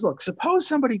argument is, look, suppose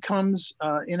somebody comes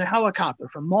in a helicopter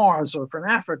from Mars or from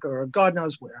Africa or God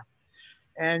knows where,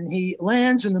 and he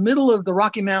lands in the middle of the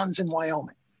Rocky Mountains in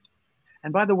Wyoming.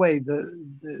 And by the way,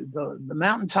 the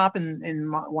mountaintop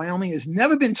in Wyoming has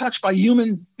never been touched by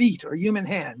human feet or human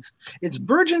hands. It's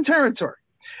virgin territory.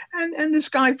 And this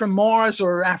guy from Mars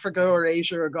or Africa or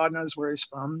Asia or God knows where he's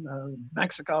from,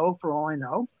 Mexico for all I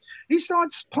know, he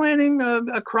starts planting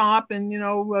a crop and,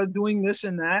 doing this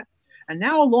and that. And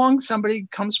now along somebody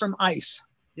comes from ICE,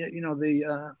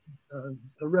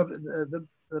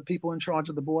 the people in charge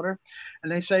of the border.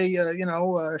 And they say,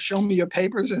 show me your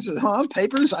papers. And says,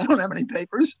 papers? I don't have any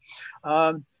papers.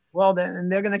 Well, then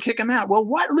they're going to kick him out. Well,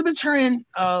 what libertarian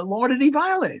law did he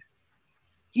violate?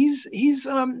 He's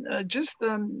just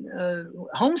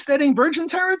homesteading virgin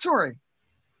territory.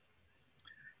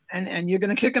 And you're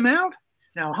going to kick him out?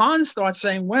 Now, Hans starts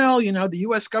saying, well, the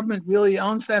U.S. government really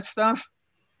owns that stuff.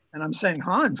 And I'm saying,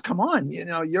 Hans, come on,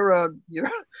 you're an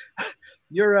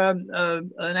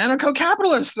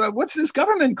anarcho-capitalist. What's this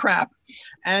government crap?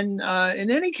 And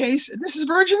in any case, this is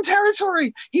virgin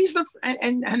territory. He's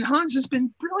and Hans has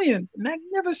been brilliant,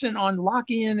 magnificent on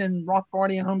Lockean and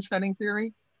Rothbardian homesteading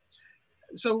theory.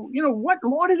 So, what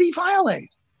law did he violate?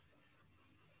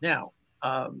 Now,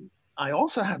 I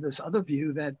also have this other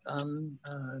view that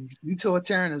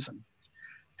utilitarianism.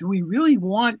 Do we really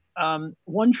want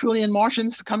 1 trillion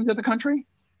Martians to come to the country?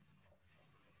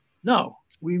 No,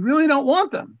 we really don't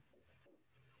want them,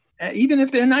 even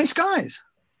if they're nice guys,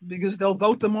 because they'll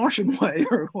vote the Martian way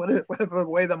or whatever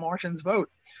way the Martians vote.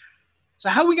 So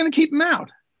how are we going to keep them out?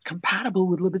 Compatible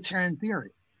with libertarian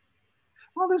theory.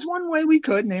 Well, there's one way we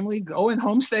could, namely go and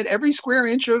homestead every square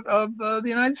inch of the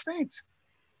United States.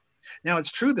 Now,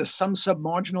 it's true there's some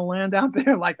submarginal land out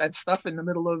there, like that stuff in the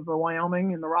middle of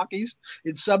Wyoming in the Rockies.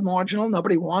 It's submarginal.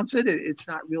 Nobody wants it. It's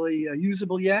not really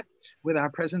usable yet with our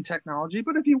present technology.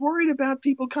 But if you're worried about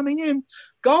people coming in,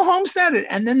 go homestead it.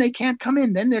 And then they can't come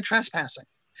in. Then they're trespassing.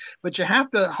 But you have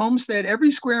to homestead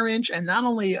every square inch, and not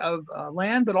only of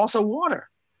land, but also water.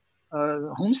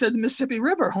 Homestead the Mississippi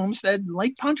River, homestead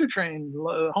Lake Pontchartrain,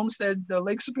 homestead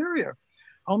Lake Superior.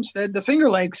 homestead the Finger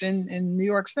Lakes in New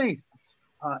York State.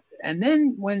 And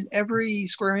then when every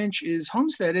square inch is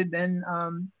homesteaded, then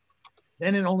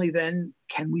and only then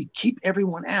can we keep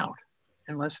everyone out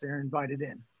unless they're invited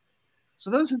in. So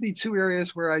those would be two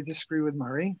areas where I disagree with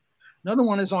Murray. Another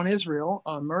one is on Israel.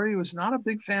 Murray was not a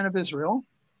big fan of Israel.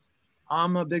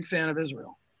 I'm a big fan of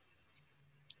Israel.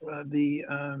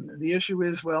 The issue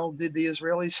is, well, did the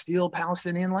Israelis steal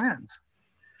Palestinian lands?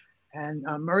 And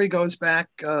Murray goes back,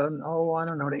 I don't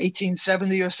know, to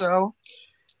 1870 or so.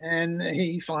 And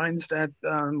he finds that,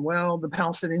 well, the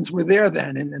Palestinians were there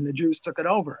then, and the Jews took it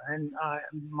over. And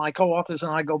my co-authors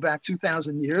and I go back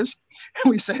 2,000 years,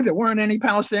 and we say there weren't any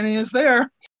Palestinians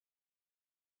there.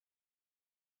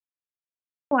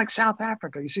 Like South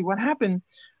Africa, you see what happened,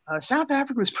 South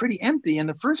Africa was pretty empty, and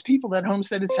the first people that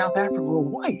homesteaded South Africa were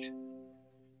white.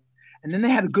 And then they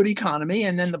had a good economy,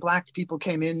 and then the black people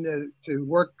came in to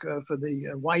work for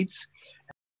the whites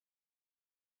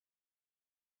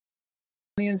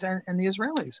and the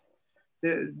Israelis.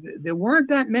 There weren't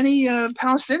that many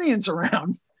Palestinians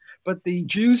around, but the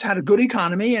Jews had a good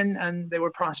economy, and they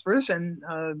were prosperous, and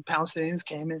Palestinians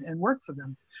came in and worked for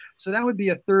them. So that would be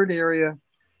a third area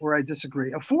where I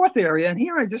disagree. A fourth area, and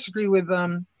here I disagree with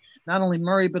not only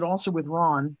Murray, but also with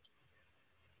Ron.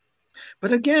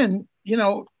 But again, you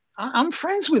know, I'm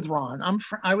friends with Ron.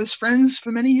 I was friends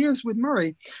for many years with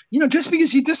Murray. You know, just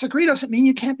because you disagree doesn't mean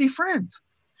you can't be friends.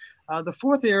 The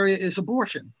fourth area is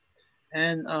abortion.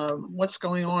 And what's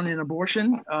going on in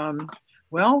abortion?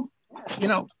 Well, you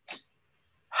know,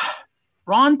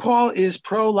 Ron Paul is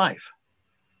pro-life.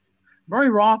 Murray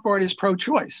Rothbard is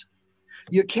pro-choice.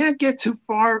 You can't get too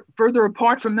further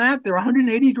apart from that. They're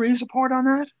 180 degrees apart on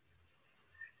that.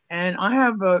 And I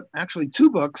have actually two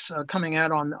books coming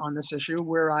out on this issue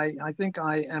where I think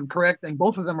I am correct and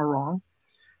both of them are wrong.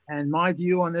 And my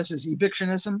view on this is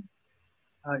evictionism.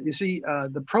 You see,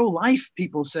 the pro-life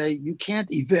people say you can't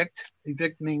evict.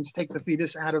 Evict means take the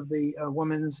fetus out of the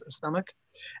woman's stomach.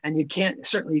 And you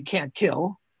certainly can't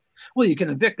kill. Well, you can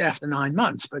evict after 9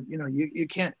 months, but you know, you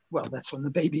can't, well, that's when the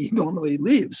baby normally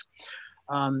leaves.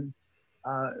 So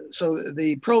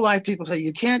the pro-life people say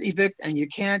you can't evict and you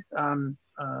can't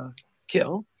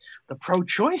kill. The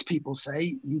pro-choice people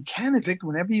say you can evict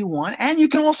whenever you want, and you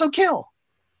can also kill,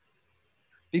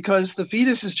 because the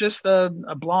fetus is just a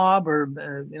blob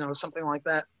or you know, something like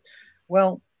that.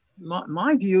 Well,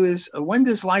 my view is, when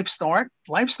does life start?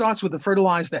 Life starts with a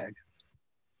fertilized egg,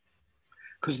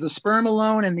 because the sperm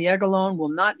alone and the egg alone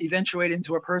will not eventuate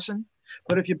into a person.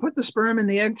 But if you put the sperm and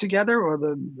the egg together, or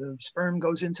the sperm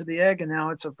goes into the egg and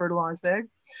now it's a fertilized egg,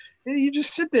 you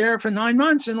just sit there for 9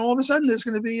 months and all of a sudden there's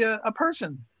going to be a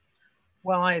person.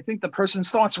 Well, I think the person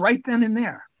starts right then and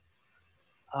there.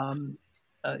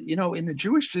 You know, in the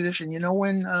Jewish tradition, you know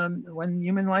when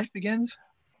human life begins?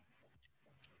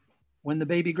 When the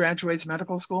baby graduates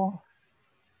medical school?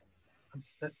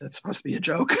 That's supposed to be a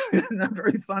joke, not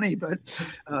very funny, but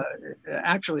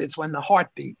actually it's when the heart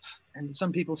beats. And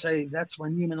some people say that's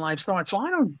when human life starts. Well, I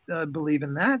don't believe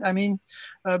in that. I mean,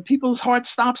 people's heart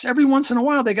stops every once in a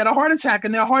while. They get a heart attack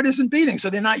and their heart isn't beating. So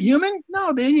they're not human?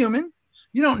 No, they're human.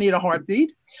 You don't need a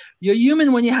heartbeat. You're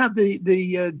human when you have the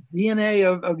DNA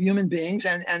of human beings,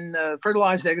 and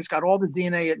fertilized egg has got all the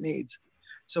DNA it needs.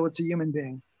 So it's a human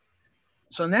being.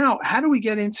 So now, how do we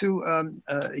get into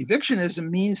evictionism?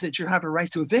 Means that you have a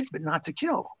right to evict, but not to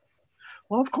kill.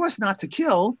 Well, of course not to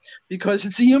kill, because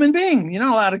it's a human being. You're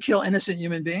not allowed to kill innocent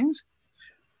human beings.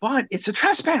 But it's a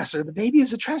trespasser. The baby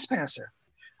is a trespasser.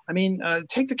 I mean,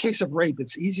 take the case of rape.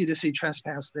 It's easy to see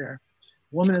trespass there.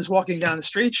 Woman is walking down the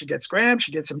street. She gets grabbed.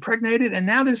 She gets impregnated. And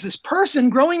now there's this person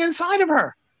growing inside of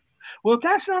her. Well, if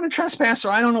that's not a trespasser,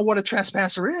 I don't know what a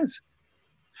trespasser is.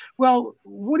 Well,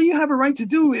 what do you have a right to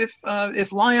do if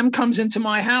Liam comes into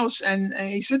my house and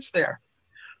he sits there?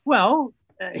 Well,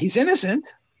 he's innocent.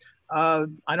 I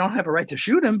don't have a right to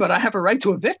shoot him, but I have a right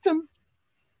to evict him.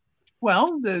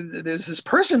 Well, there's this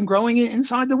person growing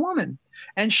inside the woman,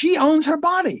 and she owns her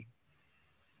body.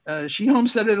 She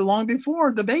homesteaded it long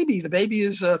before the baby. The baby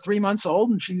is 3 months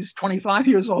old, and she's 25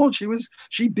 years old.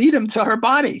 She beat him to her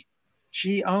body.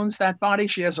 She owns that body.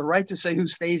 She has a right to say who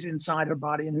stays inside her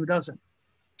body and who doesn't.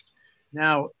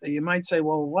 Now, you might say,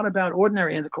 well, what about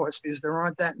ordinary intercourse? Because there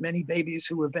aren't that many babies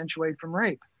who eventuate from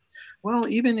rape. Well,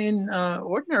 even in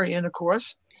ordinary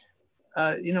intercourse,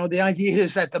 you know, the idea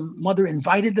is that the mother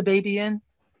invited the baby in.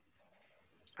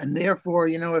 And therefore,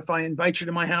 you know, if I invite you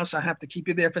to my house, I have to keep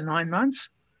you there for 9 months.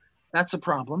 That's a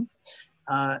problem.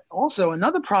 Also,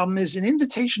 another problem is an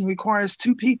invitation requires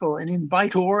two people, an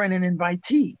inviter and an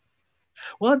invitee.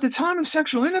 Well, at the time of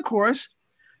sexual intercourse,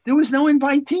 there was no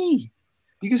invitee.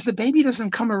 because the baby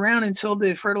doesn't come around until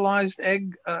the fertilized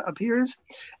egg appears,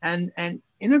 and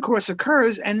intercourse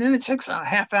occurs, and then it takes a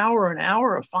half hour, an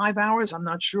hour, or 5 hours, I'm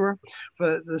not sure,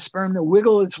 for the sperm to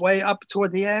wiggle its way up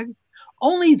toward the egg.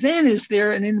 Only then is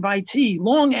there an invitee,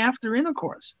 long after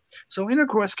intercourse. So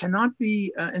intercourse cannot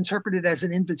be interpreted as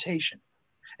an invitation.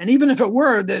 And even if it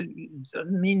were, that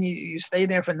doesn't mean you stay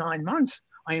there for 9 months.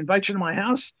 I invite you to my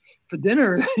house for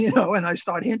dinner, and I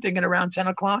start hinting at around 10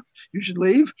 o'clock, you should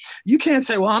leave. You can't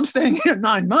say, well, I'm staying here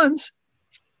 9 months.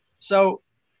 So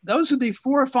those would be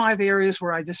 4 or 5 areas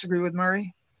where I disagree with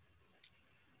Murray.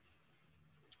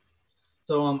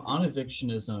 So on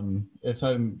evictionism, if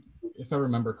I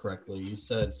remember correctly, you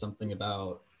said something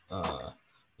about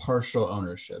partial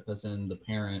ownership, as in the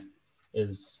parent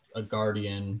is a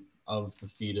guardian of the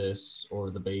fetus or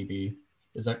the baby.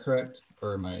 Is that correct?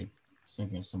 Or am I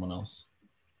thinking of someone else?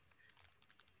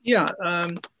 Yeah,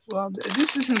 well,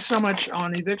 this isn't so much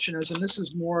on evictionism. This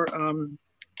is more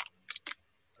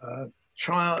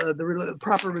the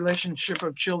proper relationship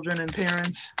of children and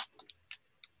parents.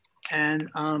 And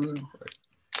what's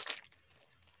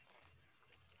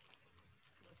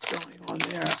going on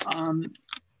there?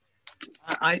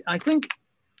 I think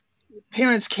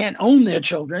parents can't own their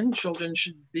children. Children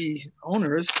should be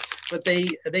owners, but they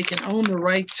can own the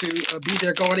right to be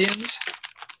their guardians,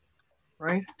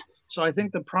 right? So I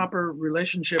think the proper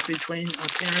relationship between a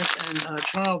parent and a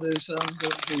child is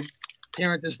the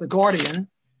parent is the guardian,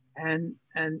 and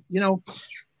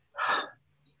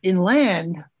in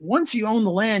land, once you own the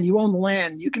land, you own the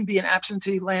land. You can be an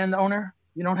absentee landowner.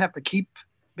 You don't have to keep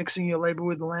mixing your labor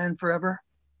with the land forever,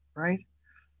 right?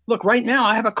 Look, right now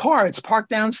I have a car. It's parked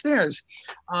downstairs.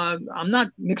 I'm not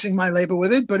mixing my labor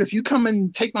with it, but if you come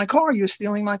and take my car, you're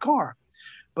stealing my car.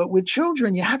 But with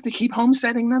children, you have to keep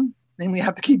homesteading them. Namely, you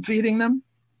have to keep feeding them,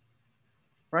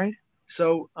 right?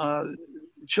 So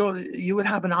children, you would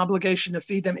have an obligation to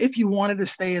feed them if you wanted to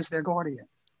stay as their guardian.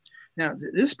 Now,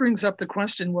 this brings up the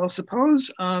question, well,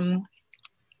 suppose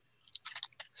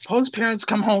parents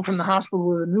come home from the hospital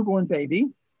with a newborn baby,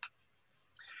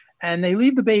 and they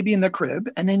leave the baby in the crib,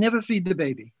 and they never feed the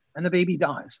baby, and the baby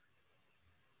dies.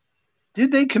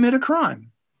 Did they commit a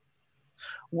crime?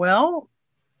 Well,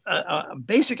 a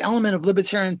basic element of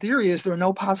libertarian theory is there are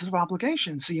no positive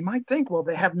obligations. So you might think, well,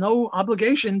 they have no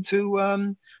obligation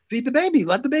to feed the baby,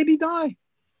 let the baby die.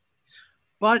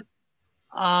 But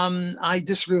I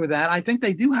disagree with that. I think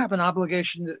they do have an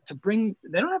obligation to bring,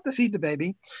 they don't have to feed the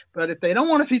baby, but if they don't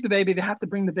want to feed the baby, they have to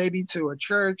bring the baby to a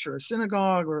church or a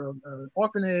synagogue or an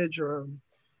orphanage or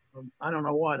I don't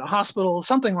know what, a hospital,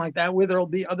 something like that, where there'll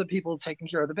be other people taking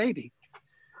care of the baby.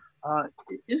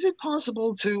 Is it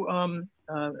possible to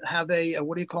have a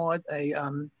what do you call it, a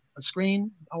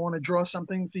screen? I want to draw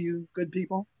something for you good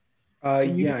people.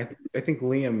 Yeah, I think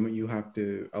Liam, you have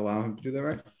to allow him to do that,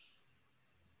 right?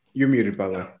 You're muted, by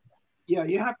the way. Yeah,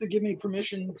 you have to give me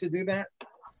permission to do that.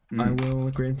 I will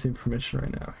grant him permission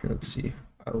right now. Here, let's see.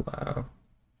 Allow.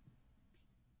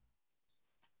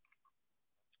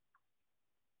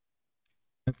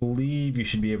 I believe you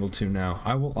should be able to now.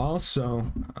 I will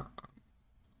also.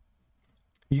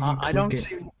 You can I don't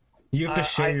see. You have to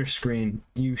share your screen.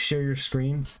 You share your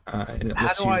screen, and it How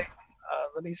lets do you. I?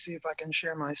 Let me see if I can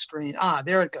share my screen.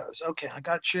 There it goes. Okay, I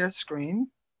got share screen.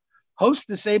 Host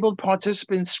disabled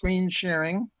participant screen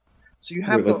sharing. So you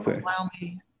have to allow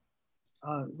me.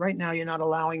 Right now, you're not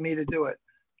allowing me to do it.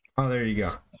 Oh, there you go.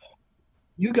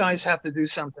 You guys have to do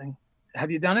something. Have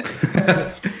you done it?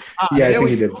 Yeah, I think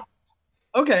you did.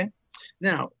 Okay.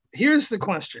 Now, here's the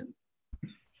question.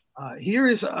 Here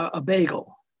is a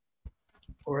bagel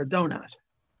or a donut.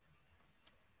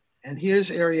 And here's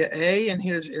area A, and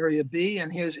here's area B,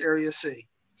 and here's area C.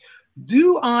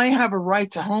 Do I have a right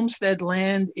to homestead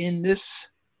land in this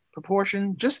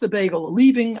proportion? Just the bagel,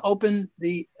 leaving open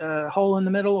the hole in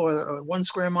the middle or 1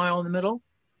 square mile in the middle?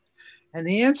 And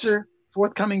the answer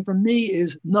forthcoming from me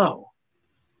is no.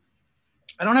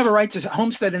 I don't have a right to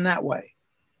homestead in that way.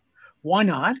 Why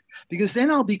not? Because then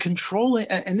I'll be controlling,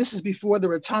 and this is before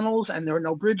there are tunnels and there are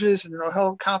no bridges and there are no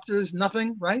helicopters,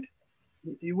 nothing, right?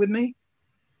 You with me?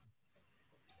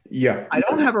 Yeah. I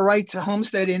don't have a right to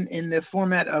homestead in the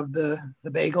format of the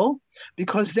bagel,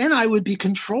 because then I would be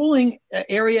controlling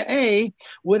area A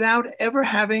without ever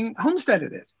having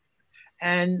homesteaded it.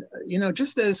 And,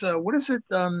 just as, what is it?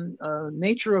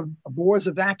 Nature abhors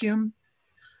a vacuum.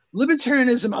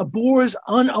 Libertarianism abhors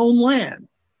unowned land.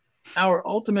 Our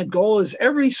ultimate goal is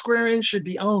every square inch should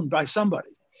be owned by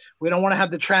somebody. We don't want to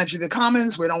have the tragedy of the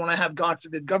commons. We don't want to have, God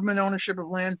forbid, government ownership of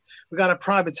land. We got to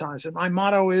privatize it. My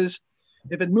motto is,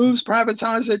 If it moves,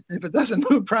 privatize it. If it doesn't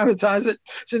move, privatize it.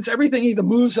 Since everything either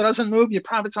moves or doesn't move, you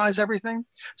privatize everything.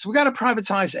 So we got to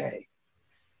privatize A.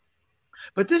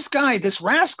 But this guy, this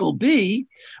rascal B,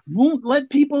 won't let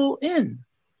people in.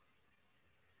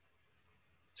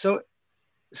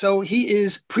 So he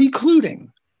is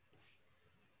precluding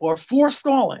or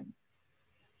forestalling,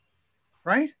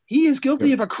 right? He is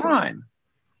guilty of a crime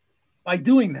by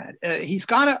doing that. He's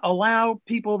got to allow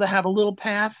people to have a little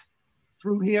path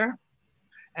through here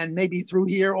and maybe through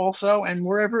here also, and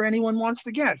wherever anyone wants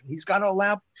to get. He's got to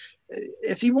allow,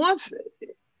 if he wants,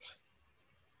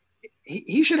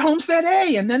 he should homestead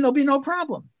A, and then there'll be no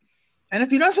problem. And if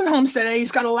he doesn't homestead A,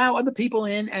 he's got to allow other people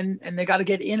in, and they got to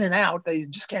get in and out. They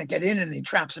just can't get in, and he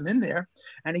traps them in there,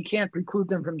 and he can't preclude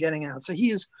them from getting out. So he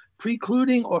is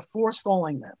precluding or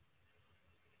forestalling them.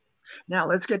 Now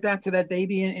let's get back to that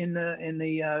baby in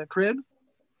the crib.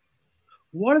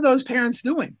 What are those parents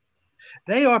doing?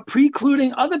 They are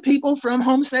precluding other people from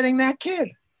homesteading that kid.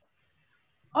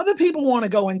 Other people want to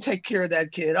go and take care of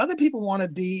that kid. Other people want to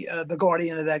be the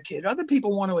guardian of that kid. Other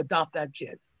people want to adopt that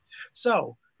kid.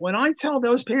 So when I tell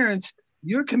those parents,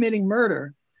 you're committing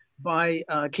murder by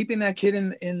keeping that kid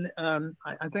in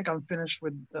I think I'm finished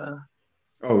with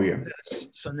oh yeah. this.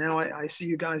 So now I see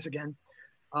you guys again.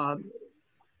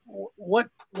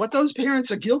 What those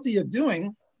parents are guilty of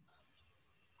doing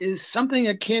is something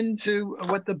akin to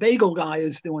what the bagel guy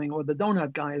is doing or the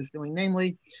donut guy is doing,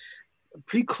 namely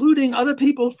precluding other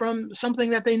people from something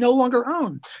that they no longer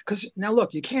own. Because now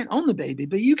look, you can't own the baby,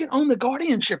 but you can own the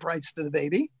guardianship rights to the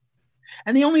baby.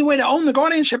 And the only way to own the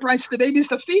guardianship rights to the baby is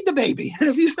to feed the baby. And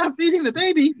if you stop feeding the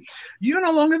baby, you're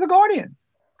no longer the guardian.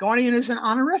 Guardian is an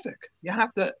honorific. You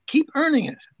have to keep earning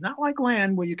it, not like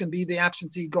land where you can be the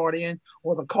absentee guardian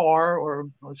or the car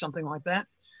or something like that.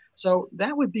 So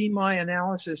that would be my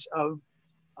analysis of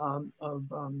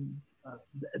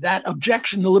that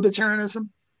objection to libertarianism.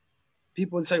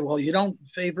 People would say, well, you don't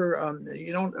favor,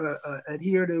 you don't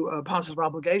adhere to positive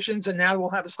obligations, and now we'll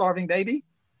have a starving baby.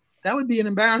 That would be an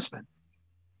embarrassment.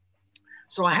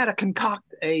 So I had to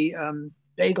concoct a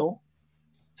bagel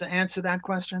to answer that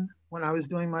question when I was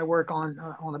doing my work on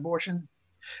abortion.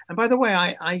 And by the way,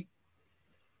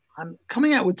 I'm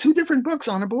coming out with 2 different books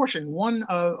on abortion. One,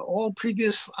 all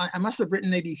previous, I must have written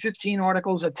maybe 15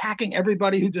 articles attacking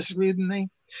everybody who disagreed with me.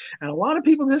 And a lot of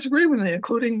people disagree with me,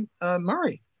 including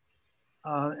Murray.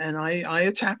 And I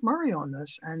attacked Murray on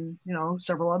this, and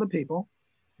several other people,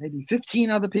 maybe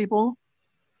 15 other people.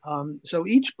 So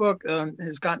each book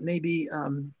has got maybe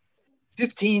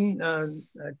 15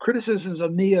 criticisms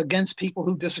of me against people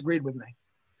who disagreed with me,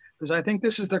 because I think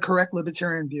this is the correct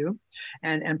libertarian view,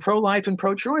 and pro-life and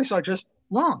pro-choice are just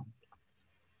wrong.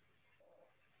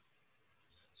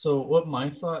 So what my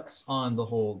thoughts on the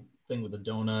whole thing with the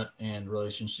donut and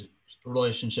relationship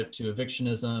to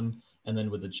evictionism, and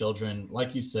then with the children,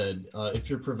 like you said, if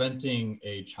you're preventing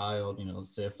a child,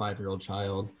 let's say a 5-year-old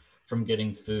child, from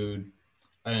getting food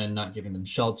and not giving them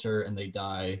shelter, and they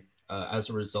die, as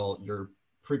a result, you're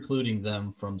precluding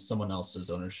them from someone else's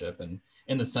ownership, and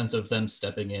in the sense of them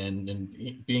stepping in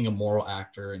and being a moral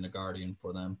actor and a guardian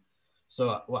for them.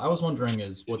 So what I was wondering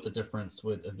is what the difference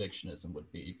with evictionism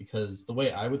would be, because the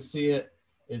way I would see it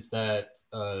is that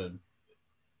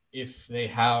if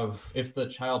the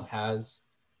child has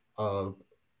a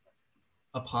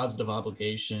positive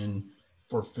obligation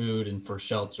for food and for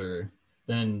shelter,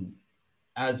 then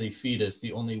as a fetus,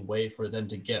 the only way for them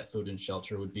to get food and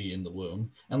shelter would be in the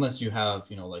womb, unless you have,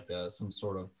 some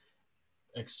sort of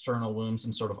external womb,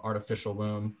 some sort of artificial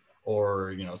womb,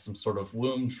 or, some sort of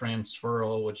womb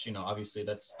transferal, which, obviously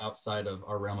that's outside of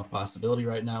our realm of possibility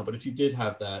right now. But if you did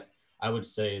have that, I would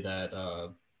say that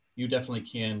you definitely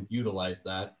can utilize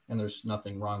that, and there's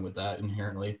nothing wrong with that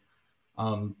inherently.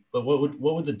 But what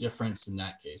would the difference in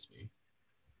that case be?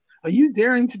 Are you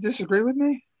daring to disagree with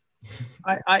me?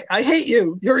 I hate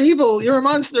you. You're evil. You're a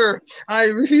monster. I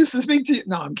refuse to speak to you.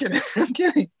 No, I'm kidding. I'm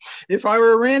kidding. If I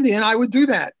were a Randian, I would do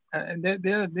that. They're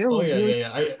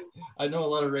yeah. I know a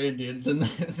lot of Randians, and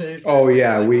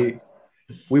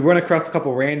we run across a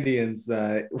couple Randians.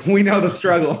 We know the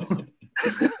struggle.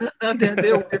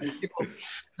 They're weird people.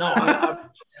 No,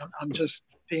 I'm just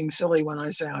being silly when I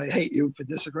say I hate you for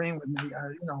disagreeing with me.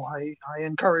 I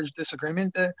encourage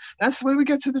disagreement. That's the way we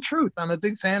get to the truth. I'm a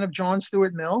big fan of John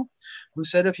Stuart Mill, who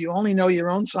said if you only know your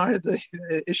own side of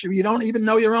the issue, you don't even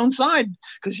know your own side,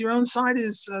 because your own side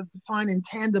is defined in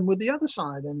tandem with the other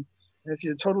side. And if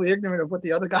you're totally ignorant of what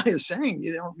the other guy is saying,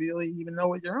 you don't really even know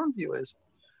what your own view is.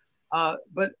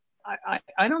 But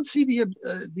I don't see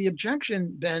the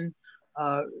objection, Ben,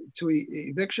 to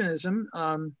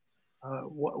evictionism.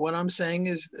 What I'm saying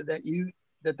is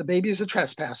that the baby is a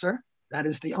trespasser, That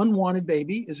is, the unwanted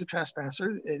baby is a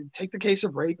trespasser. Take the case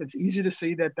of rape. It's easy to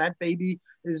see that that baby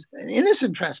is an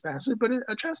innocent trespasser, but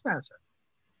a trespasser.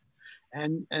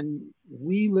 And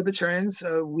we libertarians,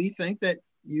 we think that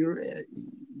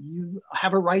you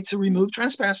have a right to remove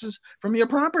trespassers from your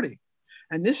property.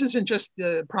 And this isn't just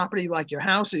property like your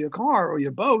house or your car or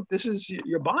your boat. This is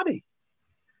your body.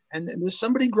 And there's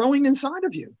somebody growing inside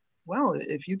of you. Well,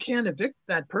 if you can't evict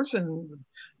that person,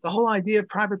 the whole idea of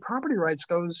private property rights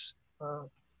goes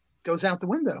out the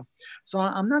window. So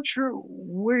I'm not sure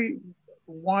where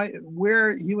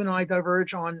you and I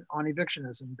diverge on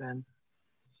evictionism, Ben.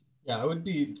 Yeah,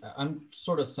 I'm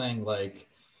sort of saying, like,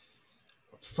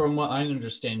 from what I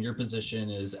understand, your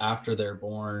position is after they're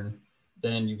born,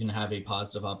 then you can have a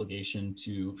positive obligation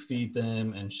to feed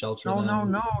them and shelter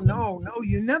them. No.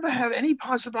 You never have any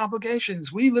positive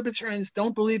obligations. We libertarians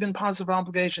don't believe in positive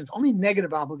obligations, only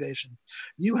negative obligation.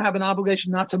 You have an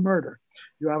obligation not to murder.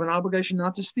 You have an obligation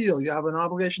not to steal. You have an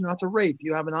obligation not to rape.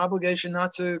 You have an obligation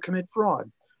not to commit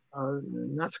fraud.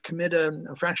 Not to commit a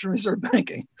fractional reserve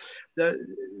banking. There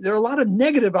are a lot of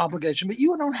negative obligation, but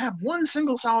you don't have one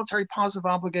single solitary positive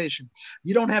obligation.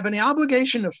 You don't have any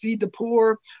obligation to feed the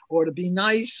poor or to be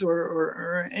nice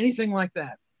or anything like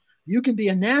that. You can be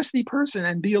a nasty person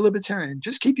and be a libertarian.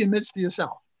 Just keep your mitts to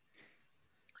yourself.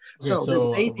 Okay,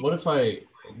 so what if I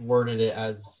worded it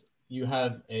as you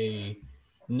have a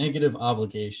negative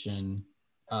obligation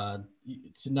to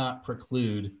not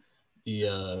preclude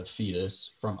the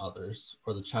fetus from others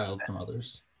or the child from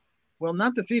others? Well,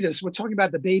 not the fetus. We're talking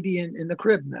about the baby in the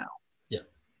crib now. Yeah.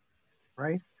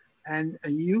 Right. And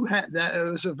you had that.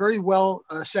 It was a very well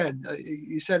said.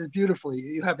 You said it beautifully.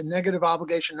 You have a negative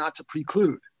obligation not to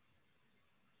preclude.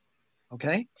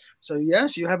 Okay. So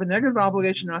yes, you have a negative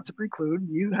obligation not to preclude.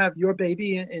 You have your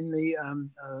baby in the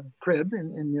crib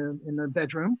in the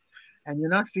bedroom, and you're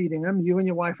not feeding him. You and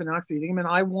your wife are not feeding him. And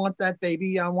I want that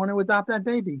baby. I want to adopt that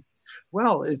baby.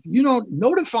 Well, if you don't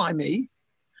notify me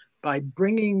by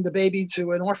bringing the baby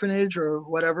to an orphanage or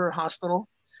whatever hospital,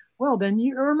 well, then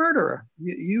you're a murderer.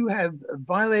 You have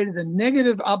violated the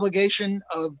negative obligation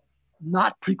of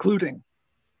not precluding.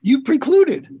 You've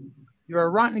precluded. You're a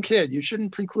rotten kid. You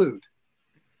shouldn't preclude.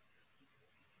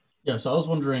 Yeah, so I was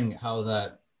wondering how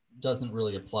that doesn't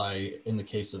really apply in the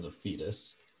case of a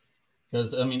fetus.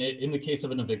 Because, I mean, in the case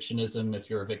of an evictionism, if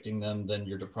you're evicting them, then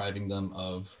you're depriving them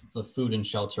of the food and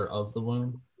shelter of the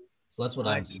womb. So that's what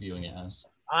I'm viewing it as.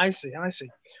 I see.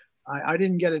 I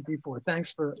didn't get it before.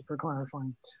 Thanks for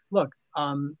clarifying. Look,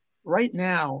 right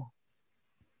now,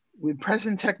 with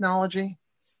present technology,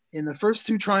 in the first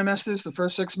 2 trimesters, the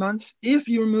first 6 months, if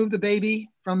you remove the baby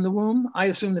from the womb, I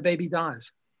assume the baby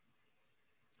dies.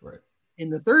 Right. In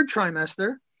the 3rd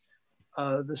trimester,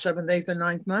 the 7th, 8th, and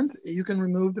 9th month, you can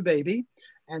remove the baby.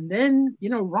 And then,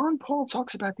 Ron Paul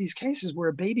talks about these cases where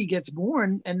a baby gets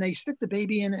born and they stick the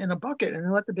baby in a bucket and they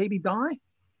let the baby die.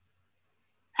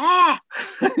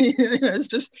 It's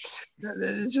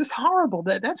just horrible.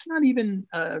 That's not even,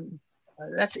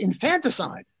 that's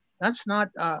infanticide. That's not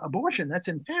abortion. That's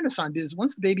infanticide, because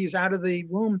once the baby is out of the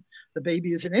womb, the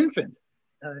baby is an infant,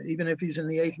 even if he's in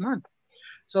the 8th month.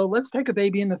 So let's take a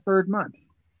baby in the 3rd month.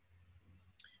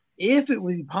 If it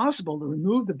would be possible to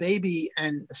remove the baby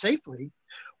and safely,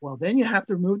 well, then you have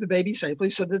to remove the baby safely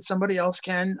so that somebody else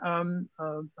can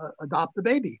adopt the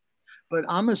baby. But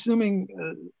I'm assuming,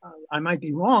 I might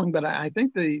be wrong, but I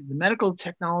think the medical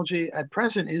technology at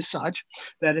present is such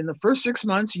that in the first 6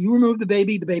 months, you remove the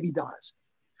baby dies.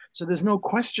 So there's no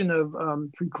question of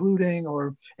precluding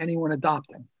or anyone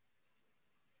adopting.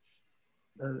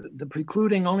 The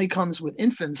precluding only comes with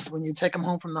infants when you take them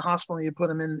home from the hospital and you put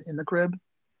them in the crib.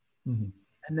 Mm-hmm.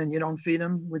 And then you don't feed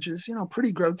them, which is,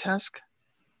 pretty grotesque.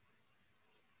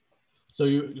 So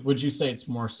would you say it's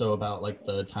more so about like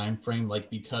the time frame, like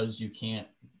because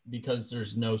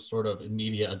there's no sort of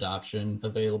immediate adoption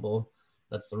available,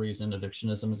 that's the reason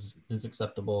evictionism is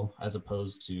acceptable, as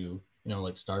opposed to,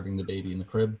 like starving the baby in the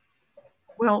crib?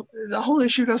 Well, the whole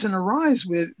issue doesn't arise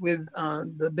with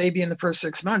the baby in the first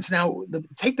 6 months. Now,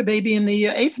 take the baby in the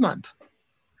 8th month.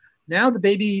 Now the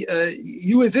baby,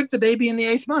 you evict the baby in the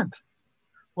 8th month.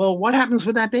 Well, what happens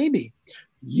with that baby?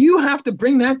 You have to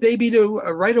bring that baby to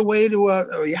right away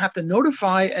or you have to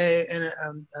notify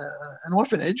an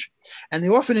orphanage, and the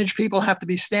orphanage people have to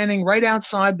be standing right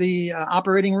outside the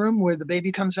operating room where the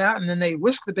baby comes out, and then they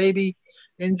whisk the baby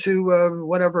into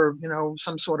whatever,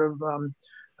 some sort of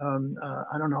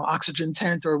I don't know, oxygen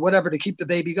tent or whatever to keep the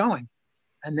baby going,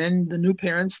 and then the new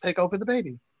parents take over the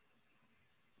baby.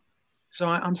 So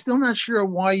I'm still not sure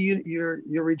why you're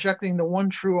rejecting the one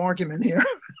true argument here.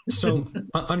 So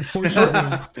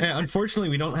unfortunately,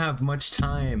 we don't have much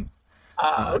time.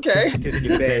 Okay. To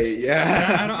continue with this.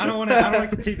 Yeah. I don't want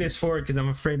to take this forward because I'm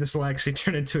afraid this will actually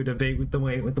turn into a debate with the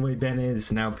way Ben is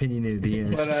and how opinionated he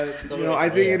is. But I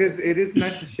think it is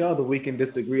nice to show that we can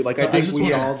disagree. Like, I think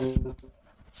we all.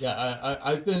 Yeah,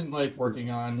 I've been like working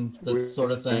on this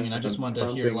sort of thing, and I just wanted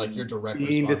to hear like your direct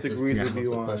responses to some of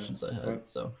the questions I had.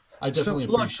 So I definitely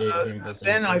appreciate hearing this.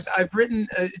 Ben, I've written.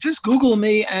 Just Google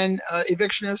me and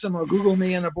evictionism, or Google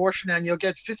me and abortion, and you'll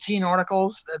get 15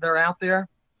 articles that are out there.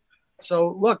 So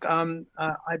look,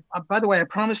 by the way, I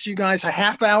promised you guys a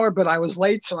half hour, but I was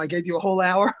late, so I gave you a whole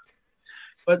hour.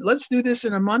 But let's do this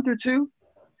in a month or two.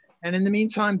 And in the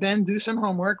meantime, Ben, do some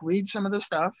homework, read some of the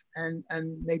stuff, and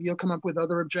maybe you'll come up with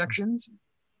other objections,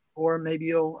 or maybe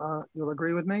you'll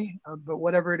agree with me. But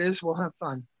whatever it is, we'll have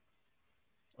fun.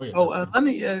 Let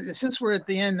me, since we're at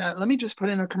the end, let me just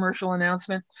put in a commercial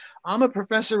announcement. I'm a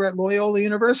professor at Loyola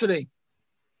University.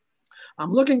 I'm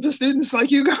looking for students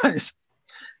like you guys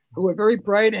who are very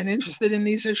bright and interested in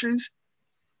these issues.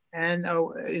 And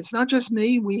it's not just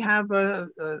me. We have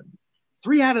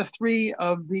 3 out of 3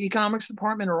 of the economics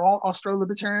department are all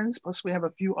Austro-libertarians. Plus, we have a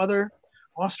few other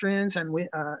Austrians and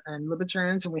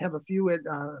libertarians, and we have a few at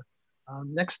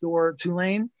next door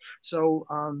Tulane. So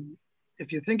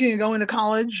if you're thinking of going to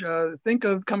college, think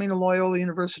of coming to Loyola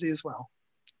University as well.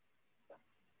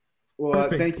 Well,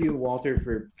 thank you, Walter,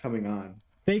 for coming on.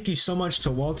 Thank you so much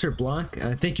to Walter Block.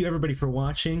 Thank you, everybody, for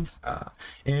watching.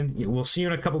 And we'll see you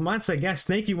in a couple months, I guess.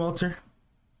 Thank you, Walter.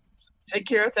 Take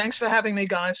care. Thanks for having me,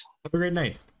 guys. Have a great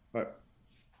night. Bye.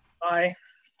 Bye.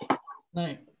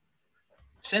 Night.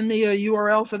 Send me a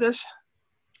URL for this.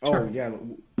 Oh, yeah.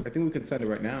 I think we can send it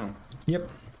right now. Yep.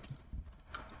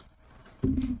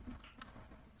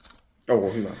 Oh,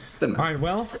 well, hold on. All right,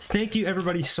 well, thank you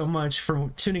everybody so much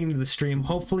for tuning into the stream.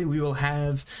 Hopefully we will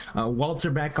have Walter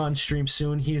back on stream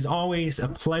soon. He is always a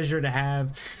pleasure to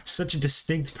have, such a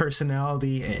distinct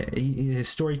personality. His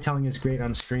storytelling is great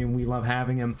on stream. We love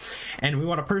having him. And we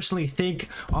want to personally thank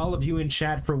all of you in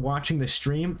chat for watching the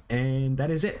stream. And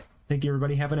that is it. Thank you,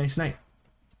 everybody. Have a nice night.